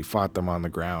 years. We fought them on the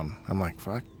ground. I'm like,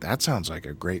 fuck, that sounds like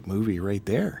a great movie right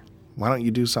there. Why don't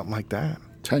you do something like that?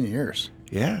 10 years.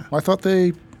 Yeah. I thought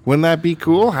they Wouldn't that be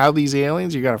cool? How these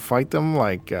aliens, you got to fight them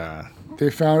like... They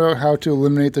found out how to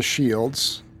eliminate the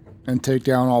shields and take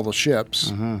down all the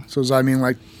ships. Mm-hmm. So does that mean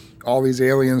like all these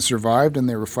aliens survived and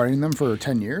they were fighting them for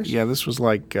 10 years? Yeah, this was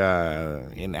like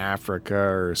in Africa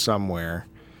or somewhere.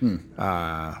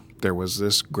 There was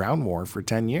this ground war for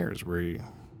 10 years where,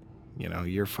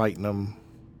 you're fighting them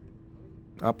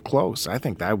up close. I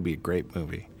think that would be a great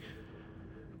movie.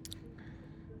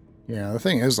 Yeah, the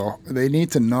thing is, though, they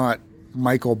need to not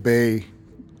Michael Bay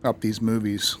up these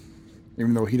movies,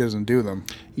 even though he doesn't do them.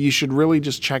 You should really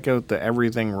just check out the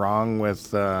Everything Wrong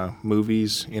with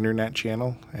Movies internet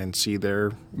channel and see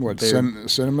their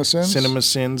Cinema Sins? Cinema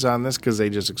Sins on this, because they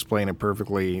just explain it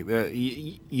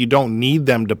perfectly. You don't need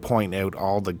them to point out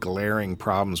all the glaring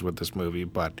problems with this movie,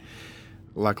 but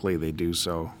luckily they do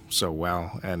so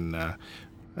well. And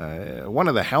one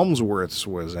of the Helmsworths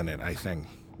was in it, I think.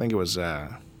 I think it was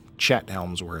Chet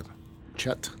Helmsworth.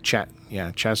 Chet,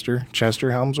 yeah, Chester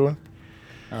Helmsworth.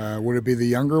 Would it be the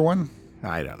younger one?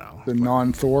 I don't know. The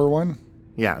non-Thor one?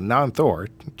 Yeah, non-Thor.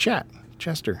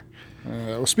 Chester.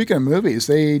 Well, speaking of movies,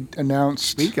 they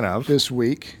announced this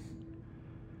week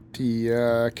the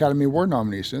Academy Award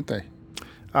nominees, didn't they?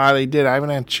 They did. I haven't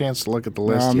had a chance to look at the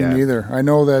list yet. Me neither. I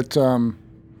know that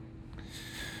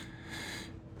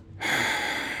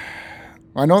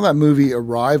movie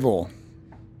Arrival.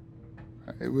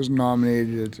 It was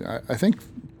nominated. I think,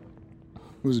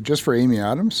 was it just for Amy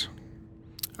Adams?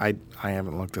 I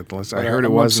haven't looked at the list. I heard it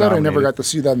was nominated. I nominated. never got to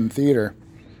see that in theater.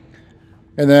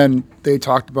 And then they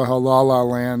talked about how La La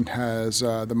Land has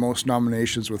the most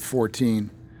nominations with 14.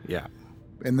 Yeah.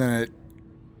 And then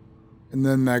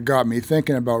that got me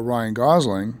thinking about Ryan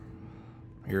Gosling.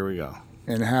 Here we go.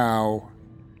 And how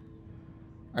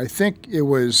I think it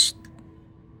was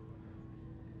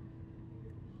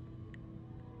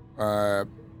I'm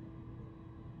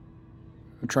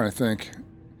trying to think.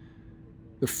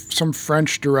 Some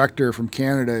French director from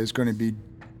Canada is going to be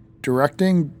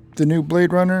directing the new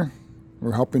Blade Runner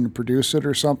or helping to produce it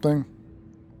or something.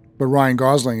 But Ryan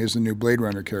Gosling is the new Blade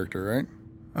Runner character, right?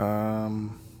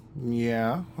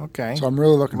 Yeah, okay. So I'm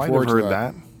really looking forward to that. Might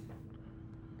have heard that.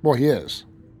 Well, he is.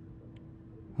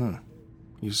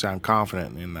 You sound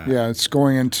confident in that. Yeah, it's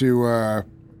going into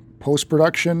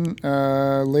post-production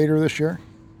later this year.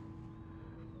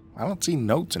 I don't see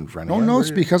notes in front of No you.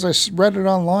 notes because I read it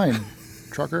online,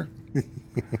 trucker.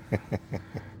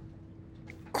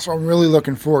 So I'm really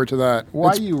looking forward to that.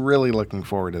 Why are you really looking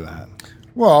forward to that?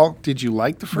 Well, did you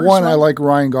like the first one? I like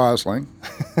Ryan Gosling.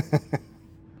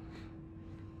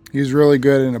 He's really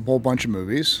good in a whole bunch of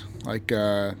movies. Like,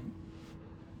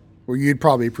 you'd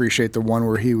probably appreciate the one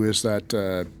where he was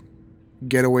that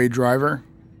getaway driver.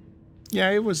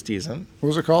 Yeah, it was decent. What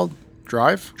was it called?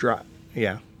 Drive?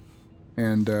 Yeah.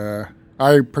 And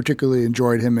I particularly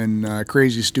enjoyed him in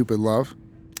Crazy Stupid Love.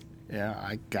 Yeah,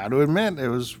 I got to admit, it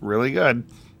was really good.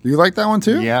 You like that one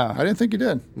too? Yeah. I didn't think you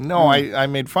did. No, I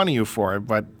made fun of you for it,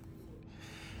 but...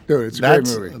 Dude, it's a great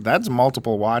movie. That's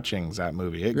multiple watchings, that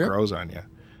movie. It grows on you.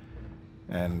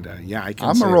 And, I can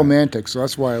I'm a romantic, so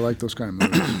that's why I like those kind of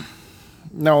movies.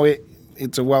 No,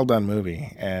 it's a well-done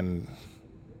movie. And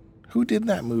who did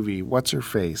that movie? What's her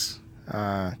face?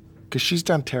 Because she's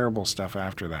done terrible stuff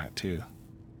after that, too.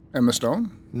 Emma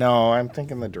Stone? No, I'm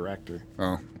thinking the director.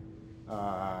 Oh.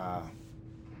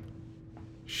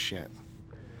 Shit.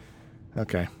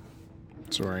 Okay.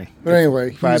 Sorry. But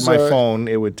anyway, if I had my phone,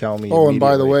 it would tell me. Oh, and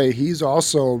by the way, he's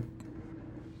also,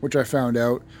 which I found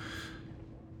out,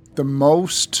 the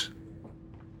most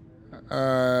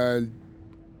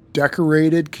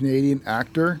decorated Canadian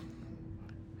actor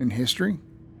in history.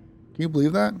 Can you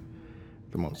believe that?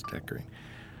 The most decorated.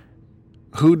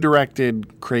 Who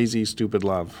directed Crazy Stupid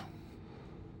Love?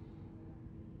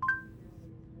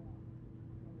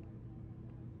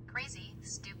 Crazy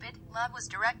Stupid Love was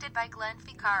directed by Glenn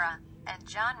Ficarra and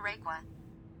John Requa.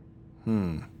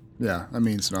 Yeah, that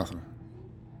means nothing.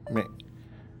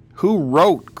 Who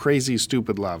wrote Crazy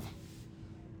Stupid Love?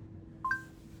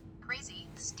 Crazy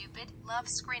Stupid Love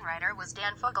screenwriter was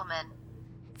Dan Fogelman.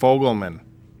 Fogelman.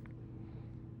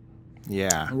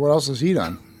 Yeah. What else has he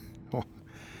done?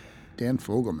 Dan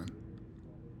Fogelman.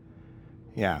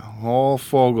 Yeah, whole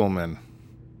Fogelman.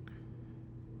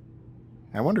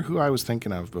 I wonder who I was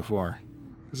thinking of before.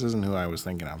 This isn't who I was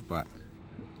thinking of, but...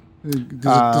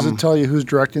 Does it tell you who's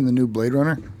directing the new Blade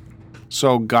Runner?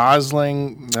 So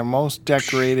Gosling, the most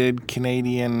decorated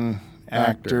Canadian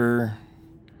actor.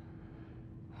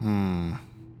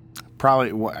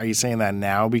 Probably. Are you saying that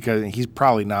now? Because he's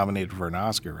probably nominated for an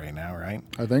Oscar right now, right?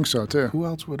 I think so, too. Who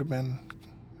else would have been?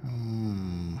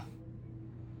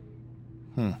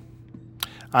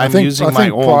 I'm using my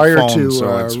old phone,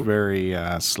 so it's very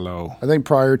slow. I think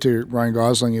prior to Ryan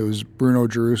Gosling, it was Bruno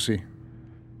Gerussi.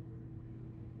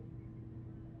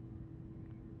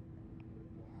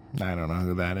 I don't know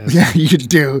who that is. Yeah, you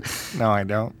do. No, I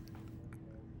don't.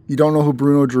 You don't know who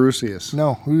Bruno Gerussi is?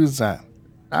 No, who is that?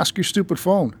 Ask your stupid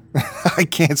phone. I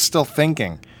can't. Still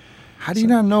thinking. How do you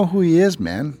not know who he is,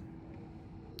 man?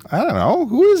 I don't know.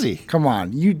 Who is he? Come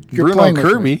on, you're Bruno playing with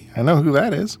Kirby. me. I know who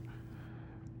that is.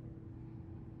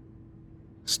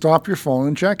 Stop your phone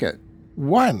and check it.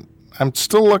 What? I'm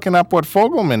still looking up what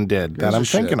Fogelman did that I'm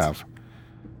thinking of.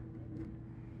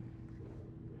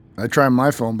 I tried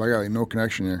my phone, but I got like no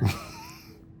connection here.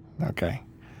 Okay.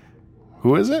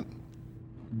 Who is it?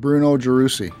 Bruno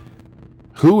Gerussi.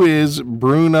 Who is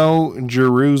Bruno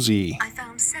Gerussi? I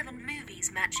found 7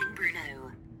 movies matching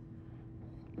Bruno.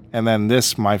 And then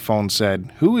this, my phone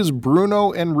said, who is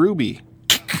Bruno and Ruby?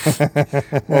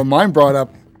 Well, mine brought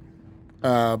up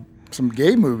some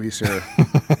gay movies here.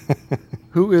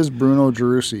 Who is Bruno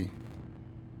Gerussi?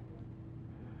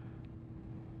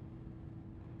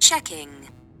 Checking.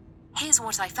 Here's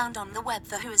what I found on the web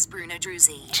for who is Bruno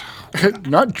Gerussi.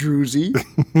 Not Druzy.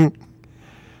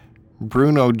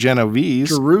 Bruno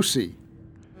Genovese. Gerussi.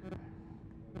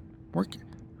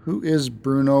 Who is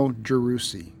Bruno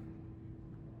Gerussi?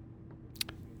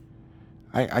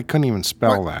 I couldn't even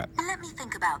spell that. Let me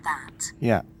think about that.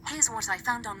 Yeah. Here's what I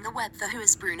found on the web for who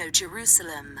is Bruno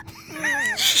Jerusalem.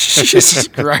 Jesus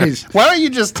Christ. Why don't you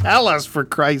just tell us, for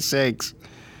Christ's sakes?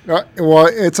 Well,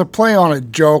 it's a play on a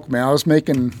joke, man. I was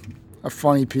making a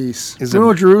funny piece. Is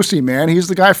Bruno it- Gerussi, man. He's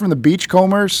the guy from the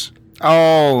Beachcombers.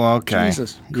 Oh, okay.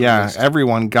 Jesus yeah, Christ.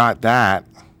 everyone got that.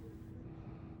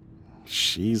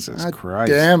 Jesus God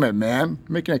Christ. damn it, man.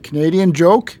 Making a Canadian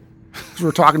joke? 'Cause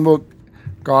we're talking about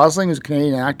Gosling as a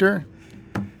Canadian actor.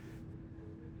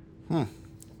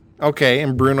 Okay,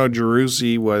 and Bruno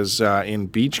Gerussi was in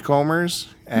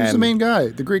Beachcombers. Who's the main guy?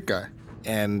 The Greek guy.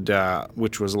 And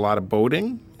which was a lot of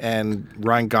boating. And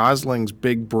Ryan Gosling's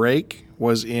big break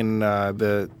was in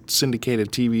the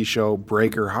syndicated TV show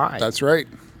Breaker High. That's right.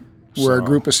 Where a So-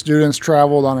 group of students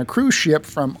traveled on a cruise ship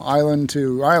from island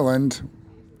to island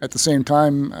at the same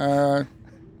time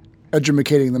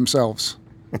educating themselves.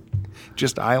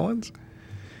 Just islands?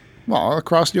 Well,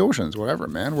 across the oceans, whatever,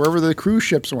 man. Wherever the cruise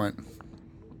ships went.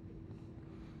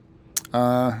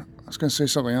 I was going to say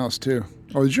something else, too.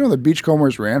 Oh, did you know the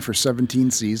Beachcombers ran for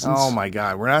 17 seasons? Oh, my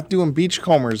God. We're not doing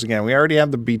Beachcombers again. We already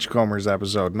had the Beachcombers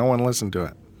episode. No one listened to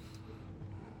it.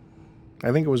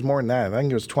 I think it was more than that. I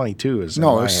think it was 22.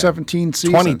 No, it was 17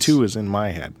 seasons. 22 is in my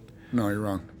head. No, you're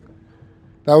wrong.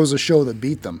 That was a show that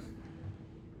beat them.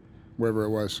 Wherever it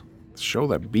was. The show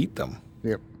that beat them.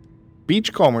 Yep.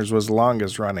 Beachcombers was the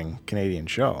longest running Canadian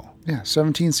show. Yeah,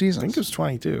 17 seasons. I think it was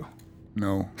 22.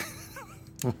 No.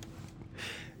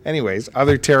 Anyways,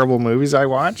 other terrible movies I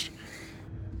watched.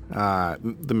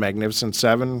 The Magnificent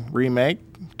Seven remake.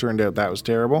 Turned out that was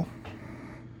terrible.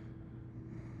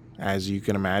 As you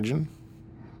can imagine.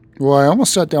 Well, I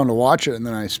almost sat down to watch it, and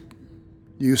then I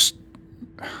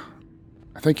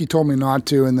think you told me not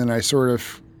to, and then I sort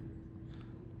of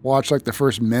watched like the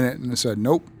first minute, and I said,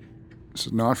 nope, this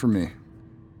is not for me.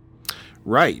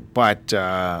 Right, but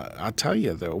I'll tell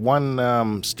you, the one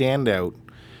standout,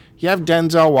 you have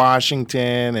Denzel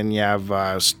Washington, and you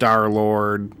have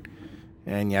Star-Lord,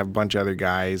 and you have a bunch of other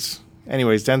guys.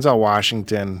 Anyways, Denzel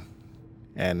Washington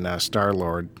and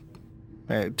Star-Lord,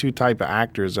 two type of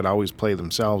actors that always play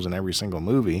themselves in every single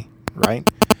movie, right?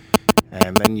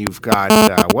 And then you've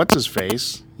got, what's his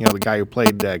face? You know, the guy who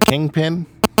played Kingpin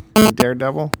in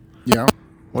Daredevil? Yeah.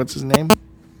 What's his name?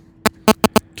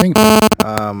 Kingpin.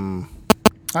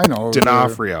 I know.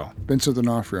 D'Onofrio. Vincent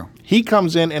D'Onofrio. He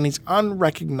comes in and he's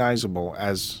unrecognizable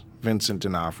as Vincent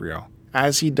D'Onofrio,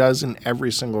 as he does in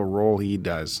every single role he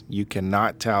does. You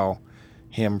cannot tell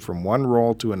him from one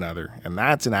role to another, and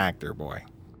that's an actor, boy.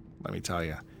 Let me tell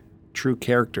you. True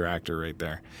character actor right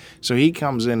there. So he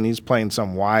comes in and he's playing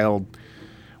some wild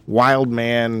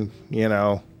man, you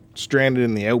know, stranded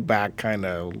in the outback, kind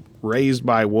of raised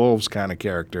by wolves kind of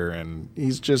character, and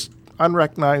he's just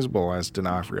unrecognizable as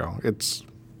D'Onofrio.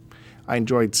 I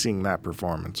enjoyed seeing that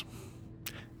performance.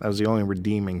 That was the only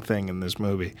redeeming thing in this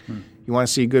movie. You want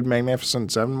to see a good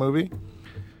Magnificent Seven movie?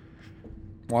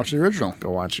 Watch the original. Go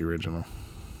watch the original.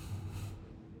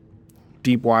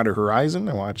 Deepwater Horizon,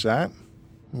 I watched that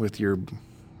with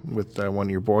one of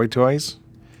your boy toys,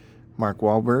 Mark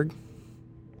Wahlberg.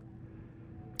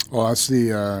 Oh, that's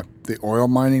the oil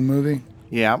mining movie.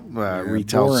 Yeah,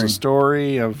 retells boring. the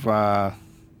story of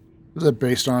Is it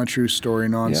based on a true story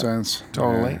nonsense?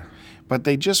 totally. Yeah. But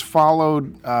they just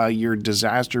followed your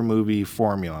disaster movie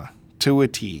formula to a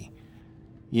T.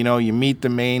 You know, you meet the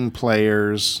main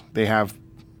players. They have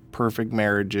perfect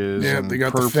marriages. Yeah, and they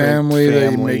got the perfect family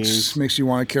that families. makes you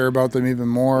want to care about them even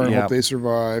more and Yep. hope they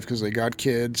survive because they got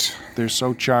kids. They're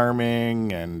so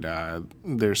charming, and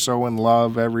they're so in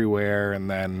love everywhere.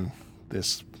 And then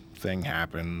this thing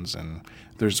happens, and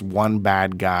there's one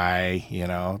bad guy, you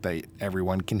know, that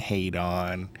everyone can hate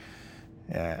on.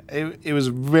 It was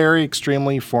very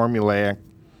extremely formulaic,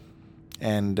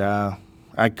 and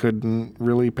I couldn't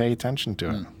really pay attention to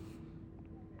it.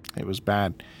 It was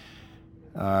bad.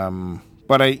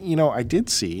 But I did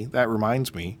see, that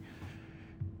reminds me,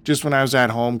 just when I was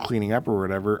at home cleaning up or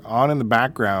whatever, on in the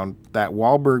background, that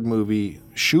Wahlberg movie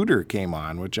Shooter came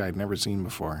on, which I'd never seen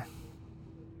before.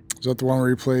 Is that the one where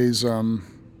he plays? You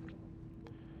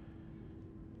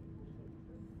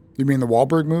mean the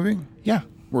Wahlberg movie Yeah,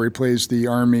 where he plays the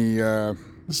army the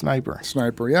sniper.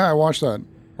 sniper? Yeah, I watched that.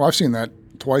 Well, I've seen that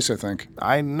twice, I think.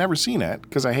 I never seen it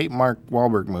because I hate Mark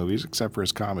Wahlberg movies except for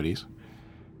his comedies,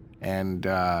 and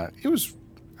I was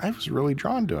really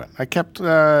drawn to it. I kept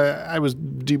I was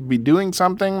be doing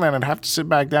something, then I'd have to sit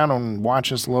back down and watch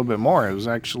this a little bit more. It was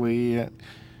actually,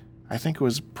 I think it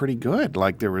was pretty good.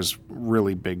 Like there was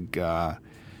really big, lot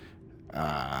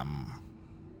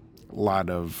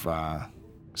of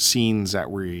scenes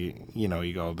that were,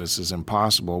 you go, this is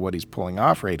impossible what he's pulling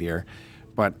off right here,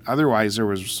 but otherwise there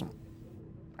was.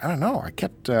 I don't know.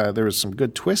 There was some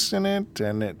good twists in it,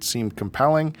 and it seemed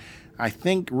compelling. I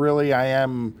think really I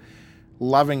am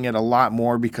loving it a lot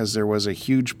more because there was a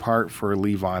huge part for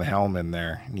Lee Von Hellman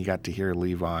there, and you got to hear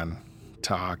Lee Von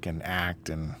talk and act,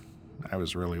 and I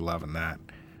was really loving that.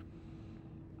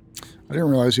 I didn't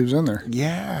realize he was in there.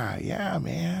 Yeah,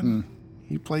 man.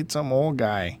 He played some old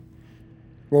guy.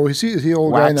 Well, is he the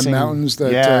old guy in the Waxing- mountains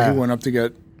that yeah. he went up to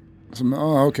get some?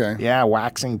 Oh, okay. Yeah,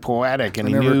 waxing poetic, and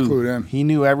I never clued in. he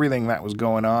knew everything that was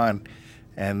going on.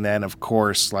 And then, of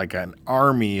course, like an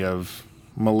army of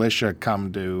militia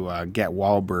come to get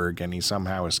Wahlberg, and he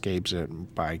somehow escapes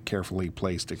it by carefully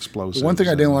placed explosives. The one thing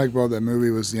I didn't and- like about that movie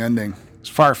was the ending. It's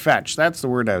far-fetched. That's the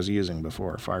word I was using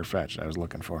before. Far-fetched. I was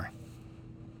looking for.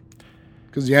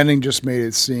 Because the ending just made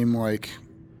it seem like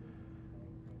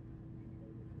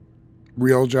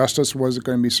real justice wasn't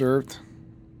going to be served.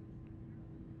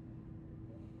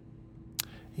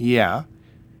 Yeah,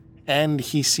 and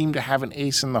he seemed to have an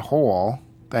ace in the hole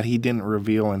that he didn't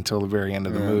reveal until the very end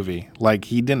of the movie. Like,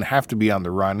 he didn't have to be on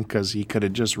the run because he could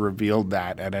have just revealed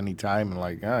that at any time and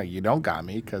like, oh, you don't got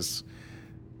me because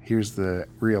here's the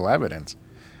real evidence.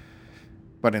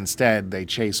 But instead, they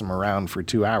chase him around for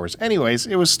 2 hours. Anyways,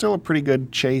 it was still a pretty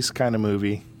good chase kind of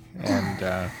movie, and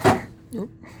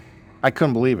I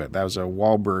couldn't believe it. That was a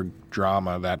Wahlberg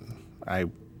drama that Well,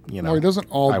 he doesn't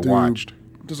I watched.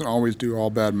 Doesn't always do all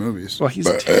bad movies. Well, he's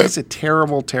a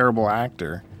terrible, terrible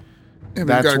actor. Yeah, but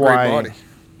That's he's got a why. great body.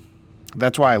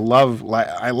 That's why I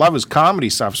love his comedy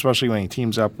stuff, especially when he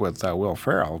teams up with Will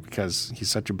Ferrell because he's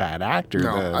such a bad actor.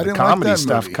 No, The I didn't comedy like that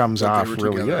stuff movie comes that they off were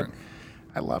really together good.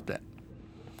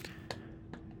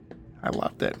 I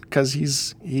loved it because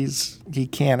he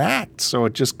can't act, so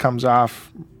it just comes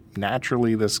off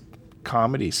naturally. This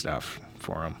comedy stuff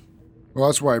for him. Well,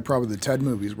 that's why probably the Ted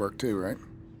movies work too, right?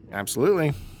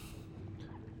 Absolutely.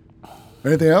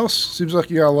 Anything else? Seems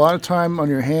like you got a lot of time on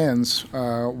your hands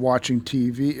watching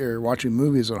TV or watching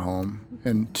movies at home.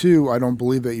 And two, I don't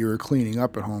believe that you were cleaning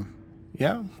up at home.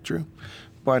 Yeah, true.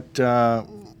 But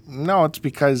no, it's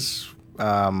because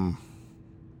I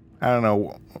don't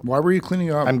know. Why were you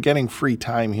cleaning up? I'm getting free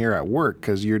time here at work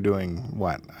because you're doing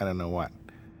what? I don't know what.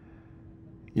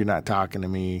 You're not talking to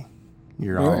me.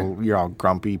 You're all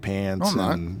grumpy pants No,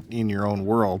 I'm and in your own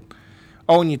world.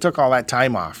 Oh, and you took all that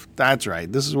time off. That's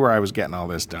right. This is where I was getting all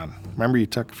this done. Remember, you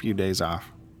took a few days off.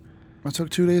 I took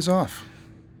 2 days off.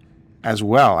 As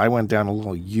well, I went down a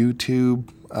little YouTube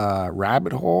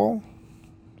rabbit hole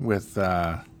with.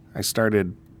 I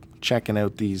started checking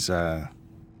out these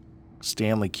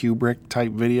Stanley Kubrick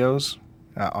type videos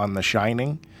on The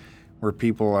Shining, where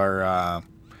people are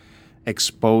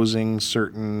exposing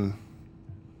certain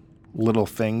little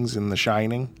things in The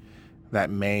Shining that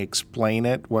may explain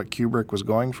it, what Kubrick was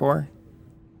going for.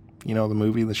 You know the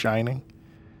movie The Shining?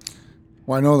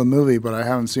 Well, I know the movie, but I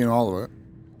haven't seen all of it.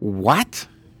 What?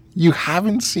 You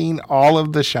haven't seen all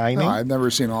of The Shining? No, I've never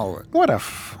seen all of it. What a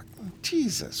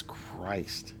Jesus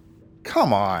Christ.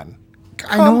 Come on.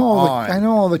 I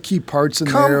know all the key parts in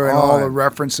Come there and all the on.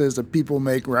 references that people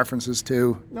make references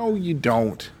to. No, you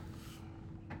don't.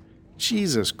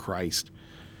 Jesus Christ.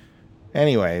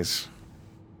 Anyways.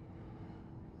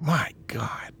 My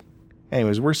God.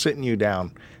 Anyways, we're sitting you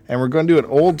down, and we're going to do it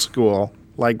old school,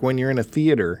 like when you're in a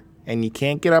theater, and you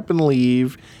can't get up and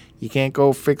leave. You can't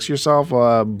go fix yourself a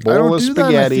I bowl don't of do that in a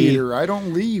spaghetti. theater. I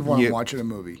don't leave when I'm watching a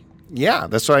movie. Yeah,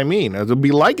 that's what I mean. It'll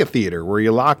be like a theater where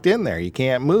you're locked in there. You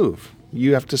can't move.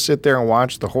 You have to sit there and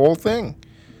watch the whole thing.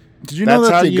 Did you know That's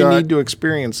that how they you got... need to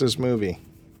experience this movie.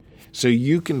 So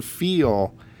you can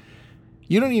feel...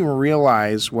 You don't even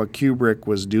realize what Kubrick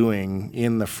was doing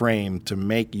in the frame to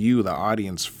make you, the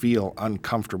audience, feel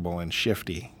uncomfortable and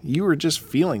shifty. You were just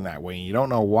feeling that way. You don't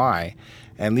know why.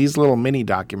 And these little mini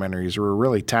documentaries were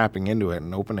really tapping into it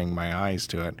and opening my eyes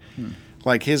to it.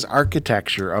 Like his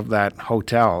architecture of that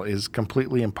hotel is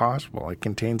completely impossible. It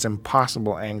contains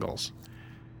impossible angles.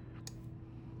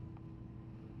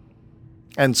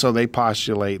 And so they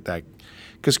postulate that,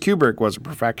 because Kubrick was a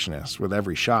perfectionist with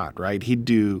every shot, right? He'd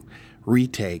do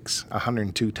retakes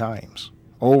 102 times,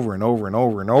 over and over and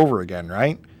over and over again,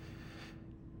 right?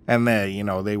 And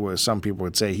then, some people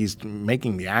would say he's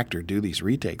making the actor do these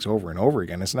retakes over and over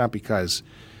again. It's not because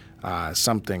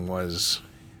something was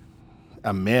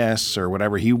amiss or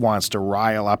whatever. He wants to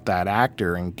rile up that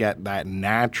actor and get that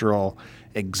natural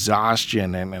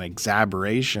exhaustion and an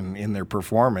exaggeration in their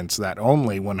performance that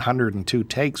only 102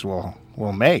 takes will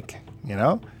make,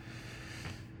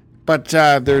 But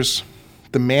there's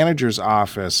the manager's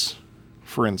office,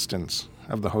 for instance,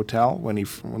 of the hotel when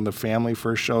the family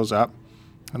first shows up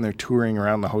and they're touring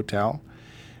around the hotel,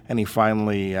 and he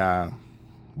finally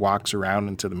walks around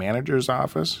into the manager's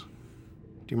office.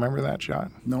 Do you remember that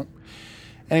shot? No.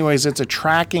 Anyways, it's a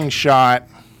tracking shot,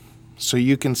 so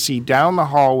you can see down the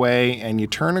hallway, and you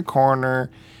turn a corner,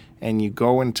 and you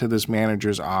go into this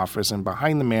manager's office, and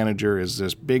behind the manager is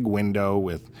this big window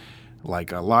with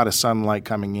like a lot of sunlight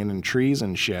coming in and trees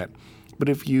and shit. But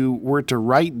if you were to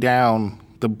write down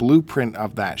the blueprint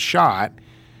of that shot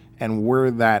and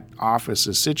where that office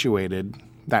is situated,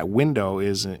 that window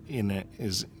is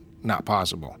not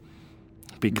possible,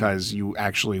 because you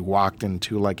actually walked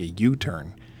into like a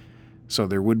U-turn. So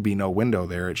there would be no window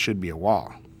there. It should be a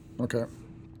wall. Okay.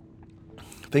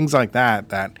 Things like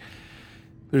that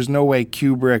there's no way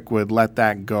Kubrick would let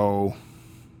that go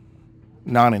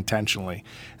non-intentionally.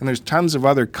 And there's tons of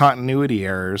other continuity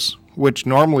errors, which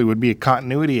normally would be a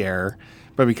continuity error,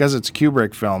 but because it's a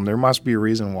Kubrick film, there must be a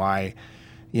reason why,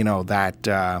 that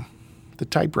the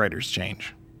typewriters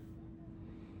change.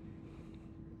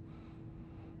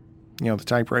 The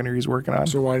typewriter he's working on?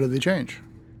 So why did they change?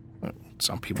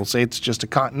 Some people say it's just a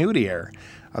continuity error.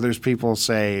 Others people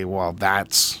say, well,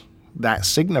 that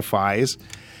signifies.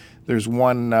 There's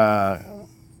one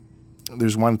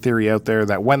theory out there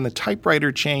that when the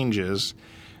typewriter changes,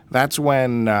 that's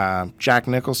when Jack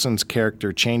Nicholson's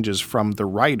character changes from the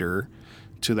writer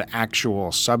to the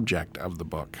actual subject of the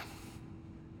book.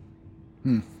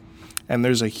 And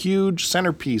there's a huge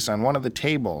centerpiece on one of the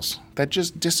tables that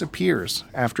just disappears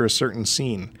after a certain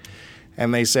scene.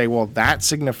 And they say, well, that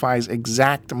signifies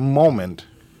exact moment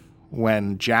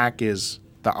when the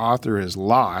author is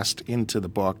lost into the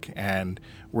book and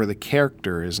where the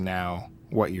character is now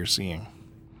what you're seeing.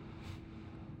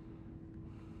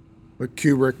 But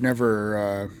Kubrick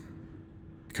never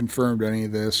confirmed any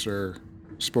of this or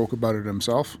spoke about it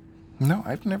himself? No,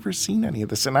 I've never seen any of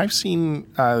this. And I've seen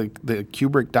the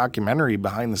Kubrick documentary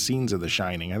behind the scenes of The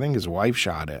Shining. I think his wife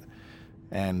shot it.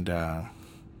 And I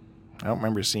don't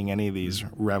remember seeing any of these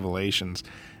revelations.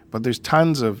 But there's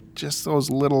tons of just those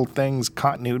little things,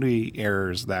 continuity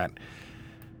errors that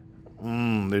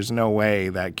there's no way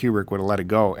that Kubrick would have let it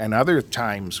go. And other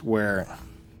times where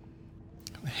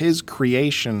his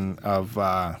creation of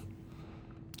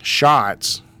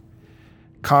shots,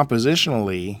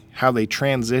 compositionally, how they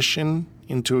transition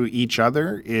into each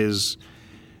other is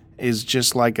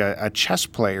just like a chess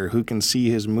player who can see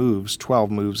his moves 12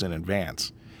 moves in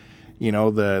advance.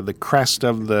 The crest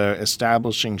of the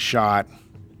establishing shot,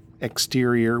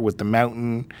 exterior with the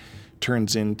mountain,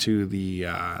 turns into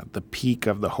the peak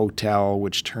of the hotel,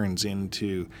 which turns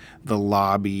into the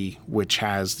lobby, which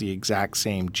has the exact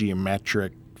same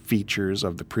geometric features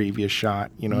of the previous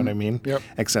shot. You know what I mean? Yep.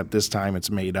 Except this time it's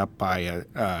made up by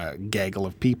a gaggle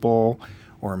of people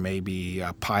or maybe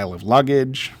a pile of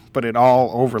luggage, but it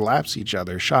all overlaps each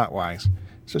other shot-wise.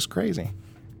 It's just crazy.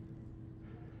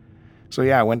 So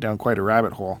yeah, I went down quite a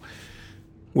rabbit hole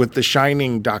with the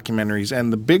Shining documentaries,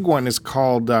 and the big one is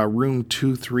called Room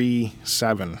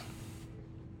 237,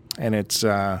 and it's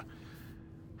 4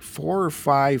 or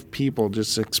 5 people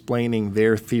just explaining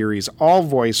their theories, all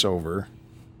voiceover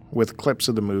with clips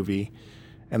of the movie,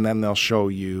 and then they'll show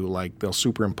you, they'll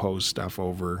superimpose stuff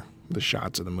over the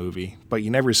shots of the movie, but you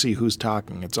never see who's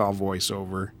talking. It's all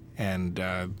voiceover, and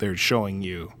they're showing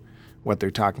you what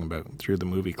they're talking about through the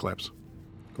movie clips.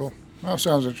 Cool. Well,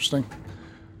 sounds interesting.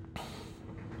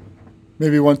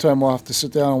 Maybe one time we'll have to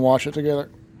sit down and watch it together.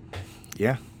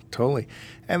 Yeah, totally.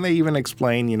 And they even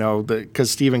explain, because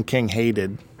Stephen King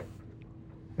hated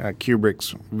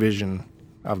Kubrick's vision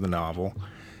of the novel.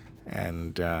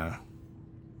 And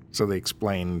so they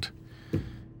explained,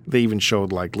 they even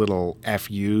showed like little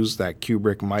FUs that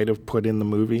Kubrick might have put in the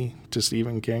movie to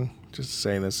Stephen King, just to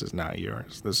say, this is not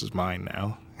yours, this is mine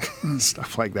now,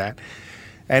 stuff like that.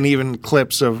 And even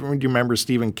clips of, do you remember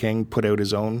Stephen King put out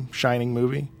his own Shining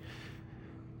movie?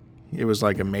 It was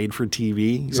like a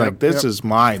made-for-TV. He's like, this is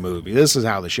my movie. This is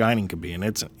how The Shining could be. And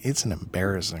it's an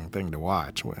embarrassing thing to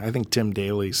watch. I think Tim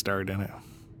Daly starred in it.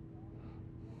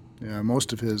 Yeah,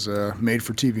 most of his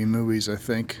made-for-TV movies, I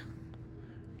think,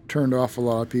 turned off a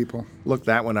lot of people. Look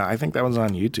that one up. I think that one's on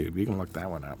YouTube. You can look that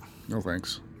one up. No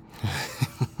thanks.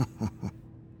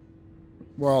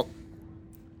 Well,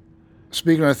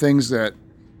 speaking of things that...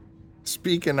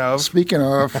 Speaking of...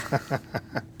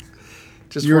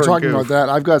 Just you were talking about that.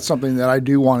 I've got something that I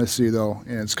do want to see, though,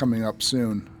 and it's coming up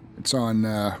soon. It's on,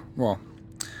 I'm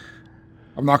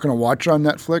not going to watch it on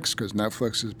Netflix because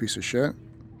Netflix is a piece of shit.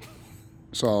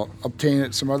 So I'll obtain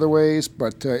it some other ways,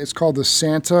 but it's called the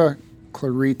Santa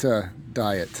Clarita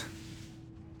Diet.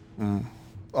 Mm.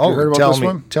 Oh, you heard about this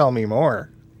one? Tell me more.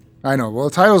 I know. Well,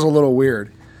 the title's a little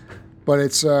weird, but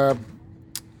it's sort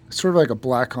of like a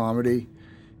black comedy.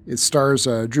 It stars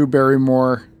Drew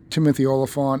Barrymore, Timothy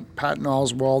Olyphant, Patton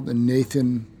Oswalt, and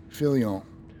Nathan Fillion.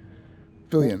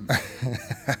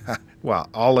 Well,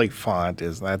 Olyphant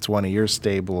that's one of your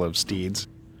stable of steeds.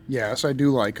 Yes, I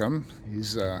do like him.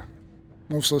 He's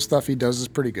most of the stuff he does is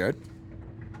pretty good.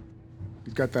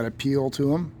 He's got that appeal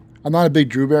to him. I'm not a big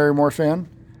Drew Barrymore fan,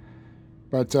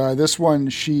 but this one,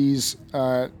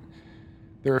 they're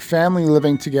a family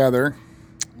living together.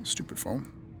 Stupid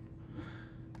phone.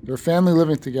 They're a family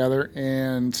living together,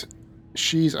 and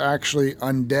she's actually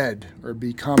undead or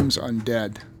becomes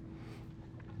undead.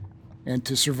 And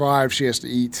to survive, she has to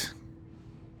eat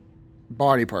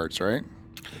body parts, right?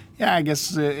 Yeah, I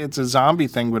guess it's a zombie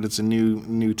thing, but it's a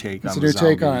new take on it. It's a new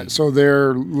take on it. So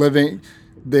they're living,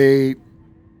 they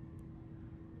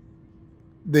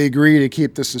agree to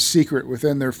keep this a secret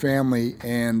within their family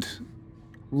and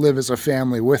live as a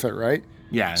family with it, right?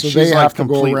 Yeah, so she's they like have to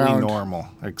completely go around, normal,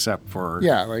 except for...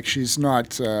 Yeah, like she's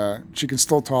not, she can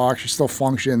still talk, she still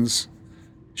functions,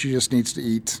 she just needs to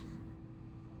eat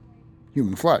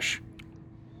human flesh.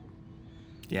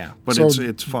 Yeah, but so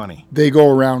it's funny. They go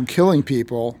around killing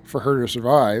people for her to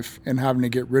survive and having to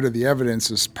get rid of the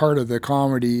evidence as part of the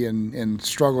comedy and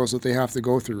struggles that they have to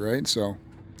go through, right? So...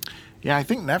 Yeah, I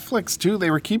think Netflix, too,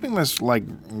 they were keeping this, like,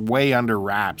 way under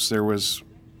wraps. There was...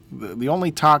 The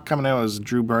only talk coming out was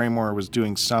Drew Barrymore was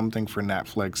doing something for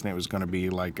Netflix, and it was going to be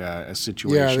like a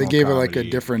situational Yeah, they gave comedy. it like a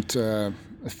different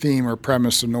theme or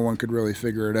premise, so no one could really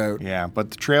figure it out. Yeah, but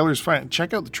the trailer's fine.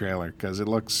 Check out the trailer because it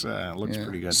looks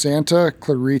pretty good. Santa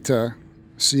Clarita,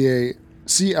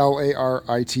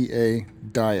 Clarita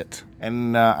Diet.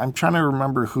 And I'm trying to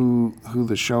remember who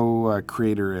the show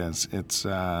creator is. It's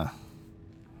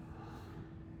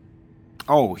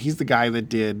he's the guy that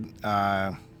did.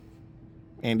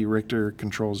 Andy Richter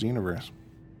Controls the Universe.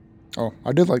 Oh,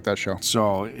 I did like that show.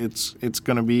 So it's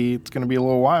gonna be a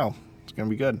little while. It's gonna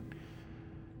be good.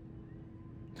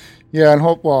 Yeah, and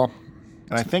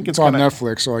I think it's on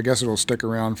Netflix, so I guess it'll stick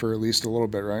around for at least a little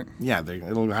bit, right? Yeah,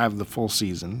 it'll have the full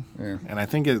season. Yeah. And I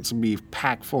think it's gonna be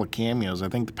packed full of cameos. I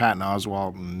think the Patton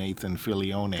Oswalt and Nathan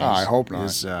Fillion I hope not.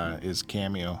 is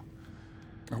cameo.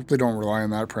 I hope they don't rely on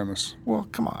that premise. Well,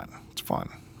 come on, it's fun.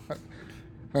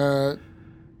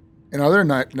 In other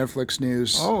Netflix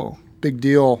news, big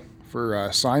deal for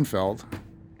Seinfeld.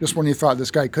 Just when you thought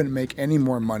this guy couldn't make any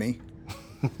more money,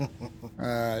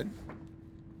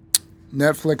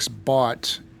 Netflix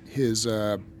bought his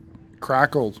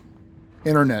Crackle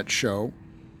internet show,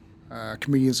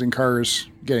 Comedians in Cars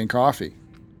Getting Coffee.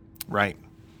 Right.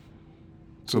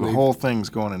 So the whole thing's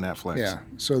going to Netflix. Yeah.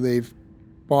 So they've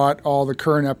bought all the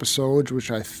current episodes, which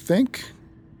I think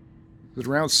is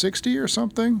around 60 or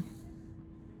something.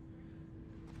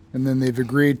 And then they've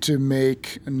agreed to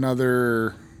make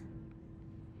another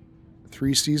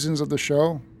 3 seasons of the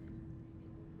show.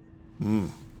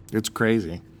 It's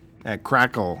crazy. At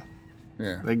Crackle,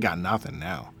 yeah, they got nothing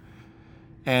now.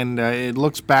 And it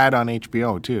looks bad on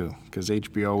HBO, too, because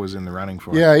HBO was in the running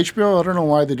for it. Yeah, HBO, I don't know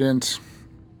why they didn't.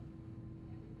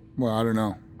 Well, I don't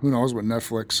know. Who knows what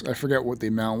Netflix, I forget what the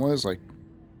amount was, like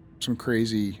some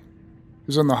crazy, it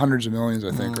was in the hundreds of millions,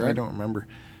 I think, right? I don't remember.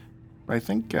 I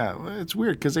think it's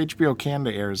weird because HBO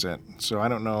Canada airs it, so I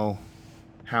don't know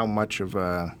how much of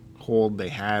a hold they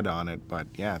had on it, but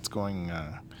yeah, it's going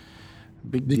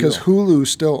big because deal. Hulu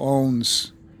still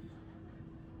owns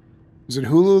Is it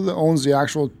Hulu that owns the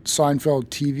actual Seinfeld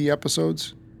TV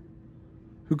episodes?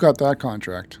 Who got that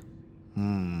contract?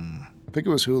 I think it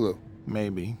was Hulu.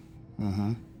 Maybe.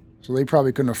 So they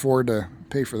probably couldn't afford to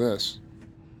pay for this.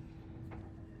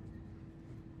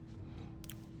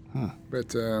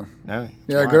 But Yeah,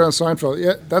 yeah, good on Seinfeld.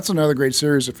 Yeah, that's another great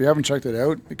series. If you haven't checked it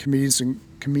out,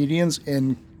 comedians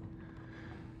in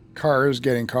cars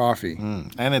getting coffee.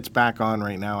 And it's back on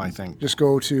right now, I think. Just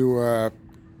go to,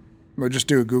 just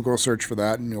do a Google search for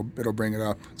that, and it'll bring it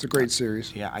up. It's a great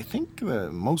series. Yeah, I think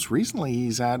most recently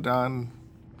he's had on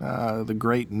the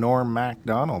great Norm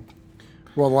Macdonald.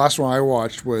 Well, the last one I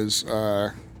watched was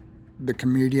the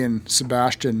comedian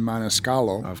Sebastian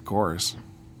Maniscalco. Of course.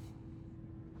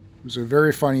 He was a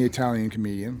very funny Italian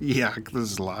comedian. Yeah,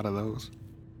 there's a lot of those.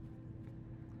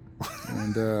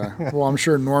 And, well, I'm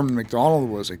sure Norman MacDonald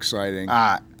was exciting.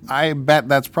 I bet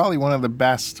that's probably one of the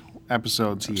best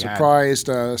episodes he had. Surprised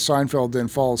Seinfeld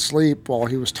didn't fall asleep while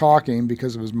he was talking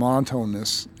because of his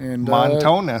monotoneness. And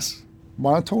Monotonous.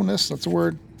 Monotonous, that's a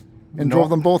word. And drove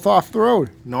them both off the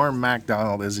road. Norm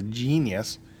Macdonald is a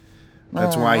genius.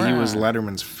 That's why he was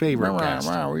Letterman's favorite guest.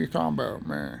 What are you talking about,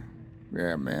 man?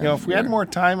 Yeah, man. You know, if we had more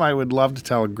time, I would love to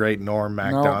tell a great Norm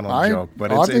Macdonald joke, but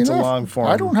oddly it's a enough, long form.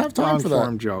 I don't have time for that. Long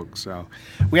form joke, so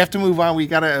we have to move on. We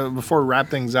gotta before we wrap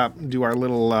things up, do our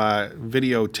little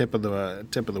video tip of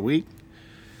the week.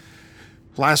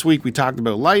 Last week we talked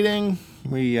about lighting.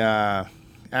 We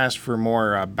asked for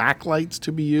more backlights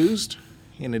to be used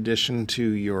in addition to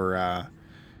your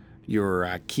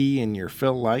key and your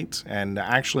fill lights. And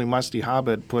actually, Musty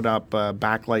Hobbit put up a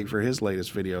backlight for his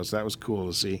latest video, so that was cool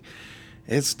to see.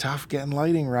 It's tough getting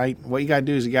lighting right. What you got to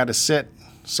do is you got to sit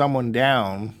someone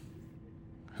down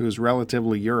who's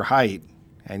relatively your height,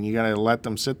 and you got to let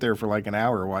them sit there for like an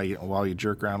hour while you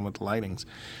jerk around with the lightings.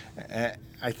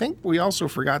 I think we also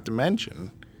forgot to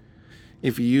mention,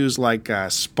 if you use like a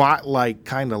spotlight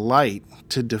kind of light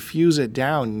to diffuse it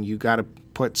down, you got to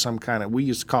put some kind of, we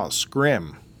used to call it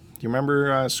scrim. Do you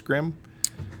remember scrim?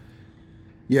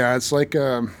 Yeah, it's like,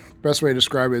 best way to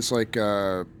describe it, it's like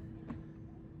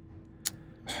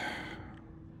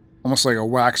almost like a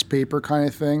wax paper kind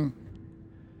of thing.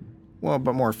 Well,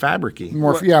 but more fabric-y.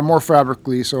 More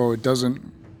fabrically, so it doesn't,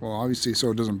 well, obviously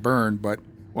so it doesn't burn, but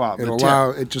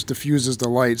it just diffuses the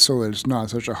light so that it's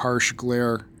not such a harsh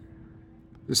glare.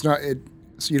 So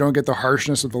you don't get the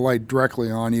harshness of the light directly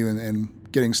on you and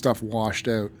getting stuff washed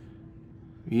out.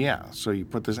 Yeah, so you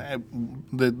put this,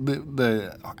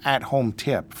 the at-home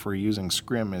tip for using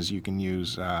scrim is you can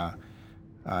use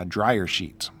dryer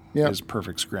sheets. Yeah. Is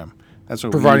perfect scrim. That's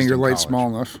what providing your light's small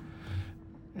enough.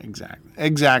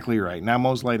 Exactly right. Now,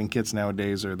 most lighting kits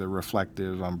nowadays are the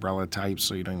reflective umbrella types,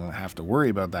 so you don't even have to worry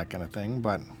about that kind of thing.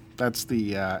 But that's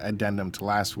the addendum to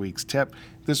last week's tip.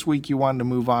 This week you wanted to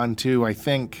move on to, I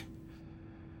think...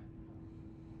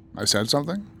 I said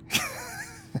something?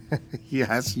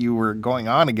 Yes, you were going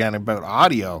on again about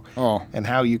audio and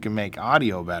how you can make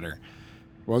audio better.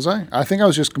 Was I? I think I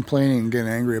was just complaining and getting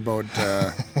angry about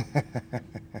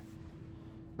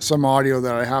some audio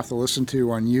that I have to listen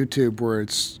to on YouTube where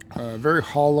it's very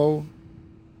hollow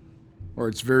or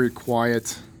it's very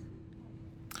quiet.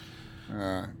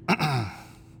 Well,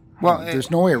 there's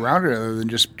no way around it other than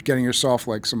just getting yourself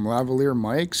like some lavalier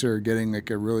mics or getting like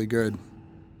a really good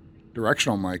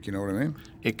directional mic, you know what I mean?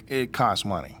 It costs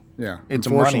money. Yeah, it's a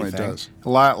money thing. It does. A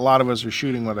lot of us are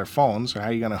shooting with our phones, so how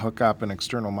are you going to hook up an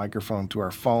external microphone to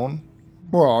our phone?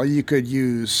 Well, you could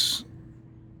use...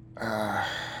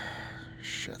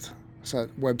 What's that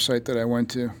website that I went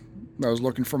to? I was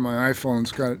looking for my iPhone.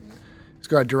 It's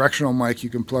got a directional mic you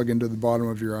can plug into the bottom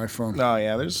of your iPhone. Oh,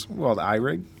 yeah, there's, the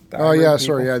iRig.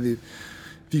 If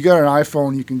you got an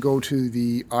iPhone, you can go to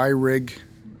the iRig,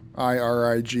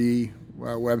 I-R-I-G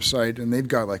website, and they've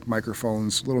got like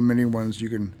microphones, little mini ones you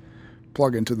can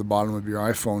plug into the bottom of your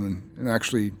iPhone and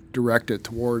actually direct it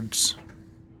towards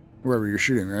wherever you're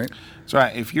shooting, right? So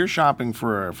if you're shopping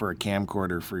for a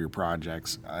camcorder for your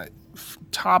projects,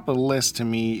 top of the list to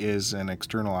me is an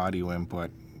external audio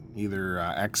input, either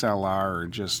XLR or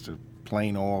just a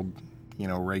plain old,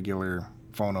 regular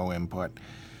phono input,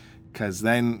 because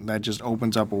then that just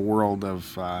opens up a world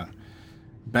of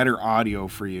better audio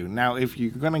for you. Now, if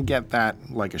you're going to get that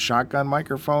like a shotgun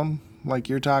microphone like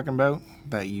you're talking about,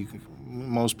 that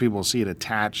most people see it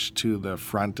attached to the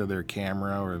front of their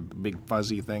camera or the big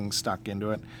fuzzy thing stuck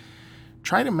into it,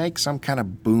 try to make some kind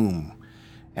of boom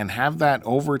and have that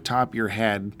over top your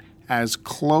head as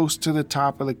close to the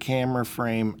top of the camera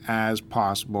frame as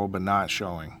possible, but not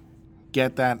showing.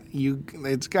 Get that?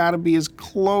 It's got to be as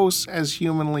close as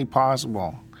humanly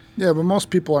possible. Yeah, but most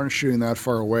people aren't shooting that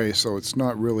far away, so it's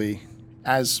not really...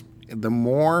 the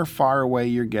more far away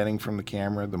you're getting from the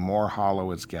camera, the more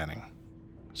hollow it's getting.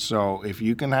 So if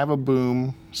you can have a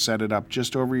boom, set it up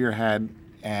just over your head,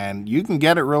 and you can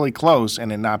get it really close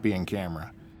and it not be in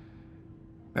camera,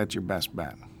 that's your best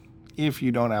bet. If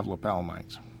you don't have lapel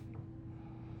mics.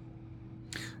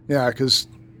 Yeah, because,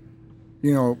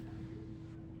 you know,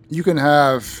 you can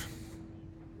have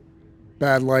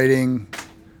bad lighting,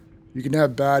 you can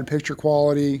have bad picture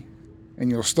quality, and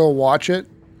you'll still watch it.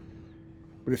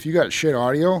 But if you got shit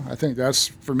audio, I think that's,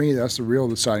 for me, that's the real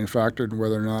deciding factor in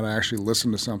whether or not I actually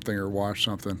listen to something or watch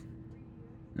something.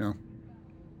 You know,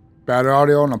 bad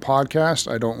audio on a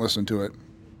podcast, I don't listen to it.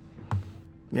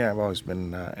 Yeah, I've always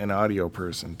been an audio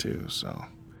person too, so.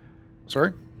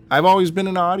 Sorry? I've always been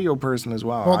an audio person as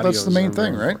well. Well, that's Audios the main are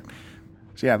thing, really right? important.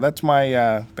 So yeah,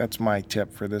 that's my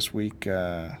tip for this week.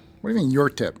 What do you mean your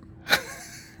tip?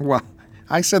 Well,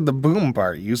 I said the boom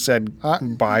part. You said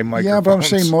buy microphones. Yeah, but I'm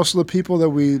saying most of the people that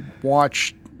we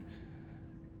watch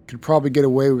could probably get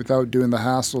away without doing the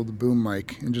hassle of the boom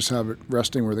mic and just have it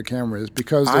resting where the camera is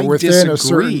because they're within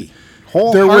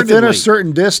a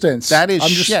certain distance. That is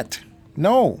shit.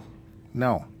 No.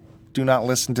 Do not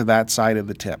listen to that side of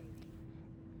the tip.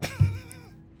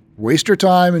 Waste your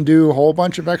time and do a whole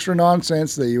bunch of extra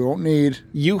nonsense that you won't need.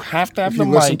 You have to have if the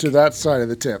you mic. Listen to that side of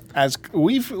the tip. As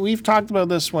we've talked about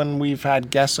this when we've had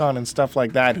guests on and stuff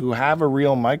like that who have a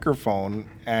real microphone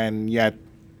and yet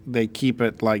they keep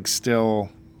it like still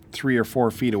 3 or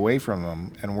 4 feet away from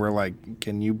them, and we're like,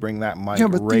 "Can you bring that mic right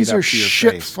up to your face?" Yeah, but these are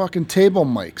shit fucking table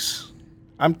mics.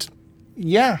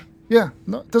 Yeah. Yeah,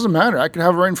 no, it doesn't matter. I could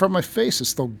have it right in front of my face. It's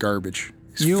still garbage.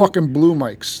 These fucking blue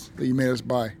mics that you made us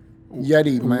buy.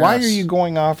 Yeti, my Why ass. are you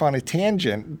going off on a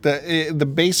tangent?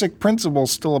 The basic principle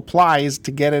still applies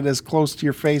to get it as close to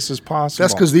your face as possible.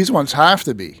 That's because these ones have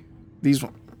to be.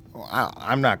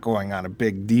 I'm not going on a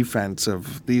big defense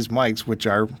of these mics, which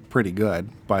are pretty good,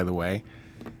 by the way.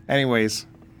 Anyways,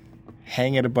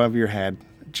 hang it above your head,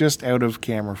 just out of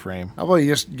camera frame. How about you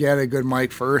just get a good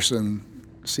mic first and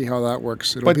see how that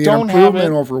works? It'll But be don't an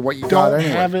improvement over what you got anyway.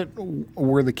 Don't have it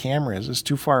where the camera is. It's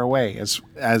too far away.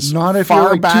 As Not if far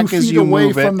you're like back 2 as feet you away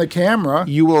move from it, the camera.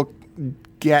 you will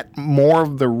get more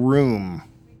of the room,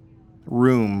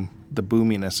 the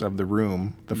boominess of the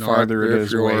room, the Not farther it if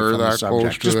is away you're from the that close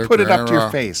subject. to Just the put it up to your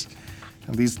camera. face.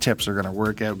 And these tips are going to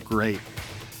work out great.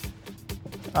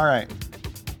 All right.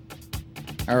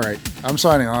 All right. I'm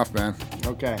signing off, man.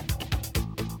 Okay.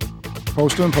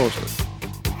 Post it and post it.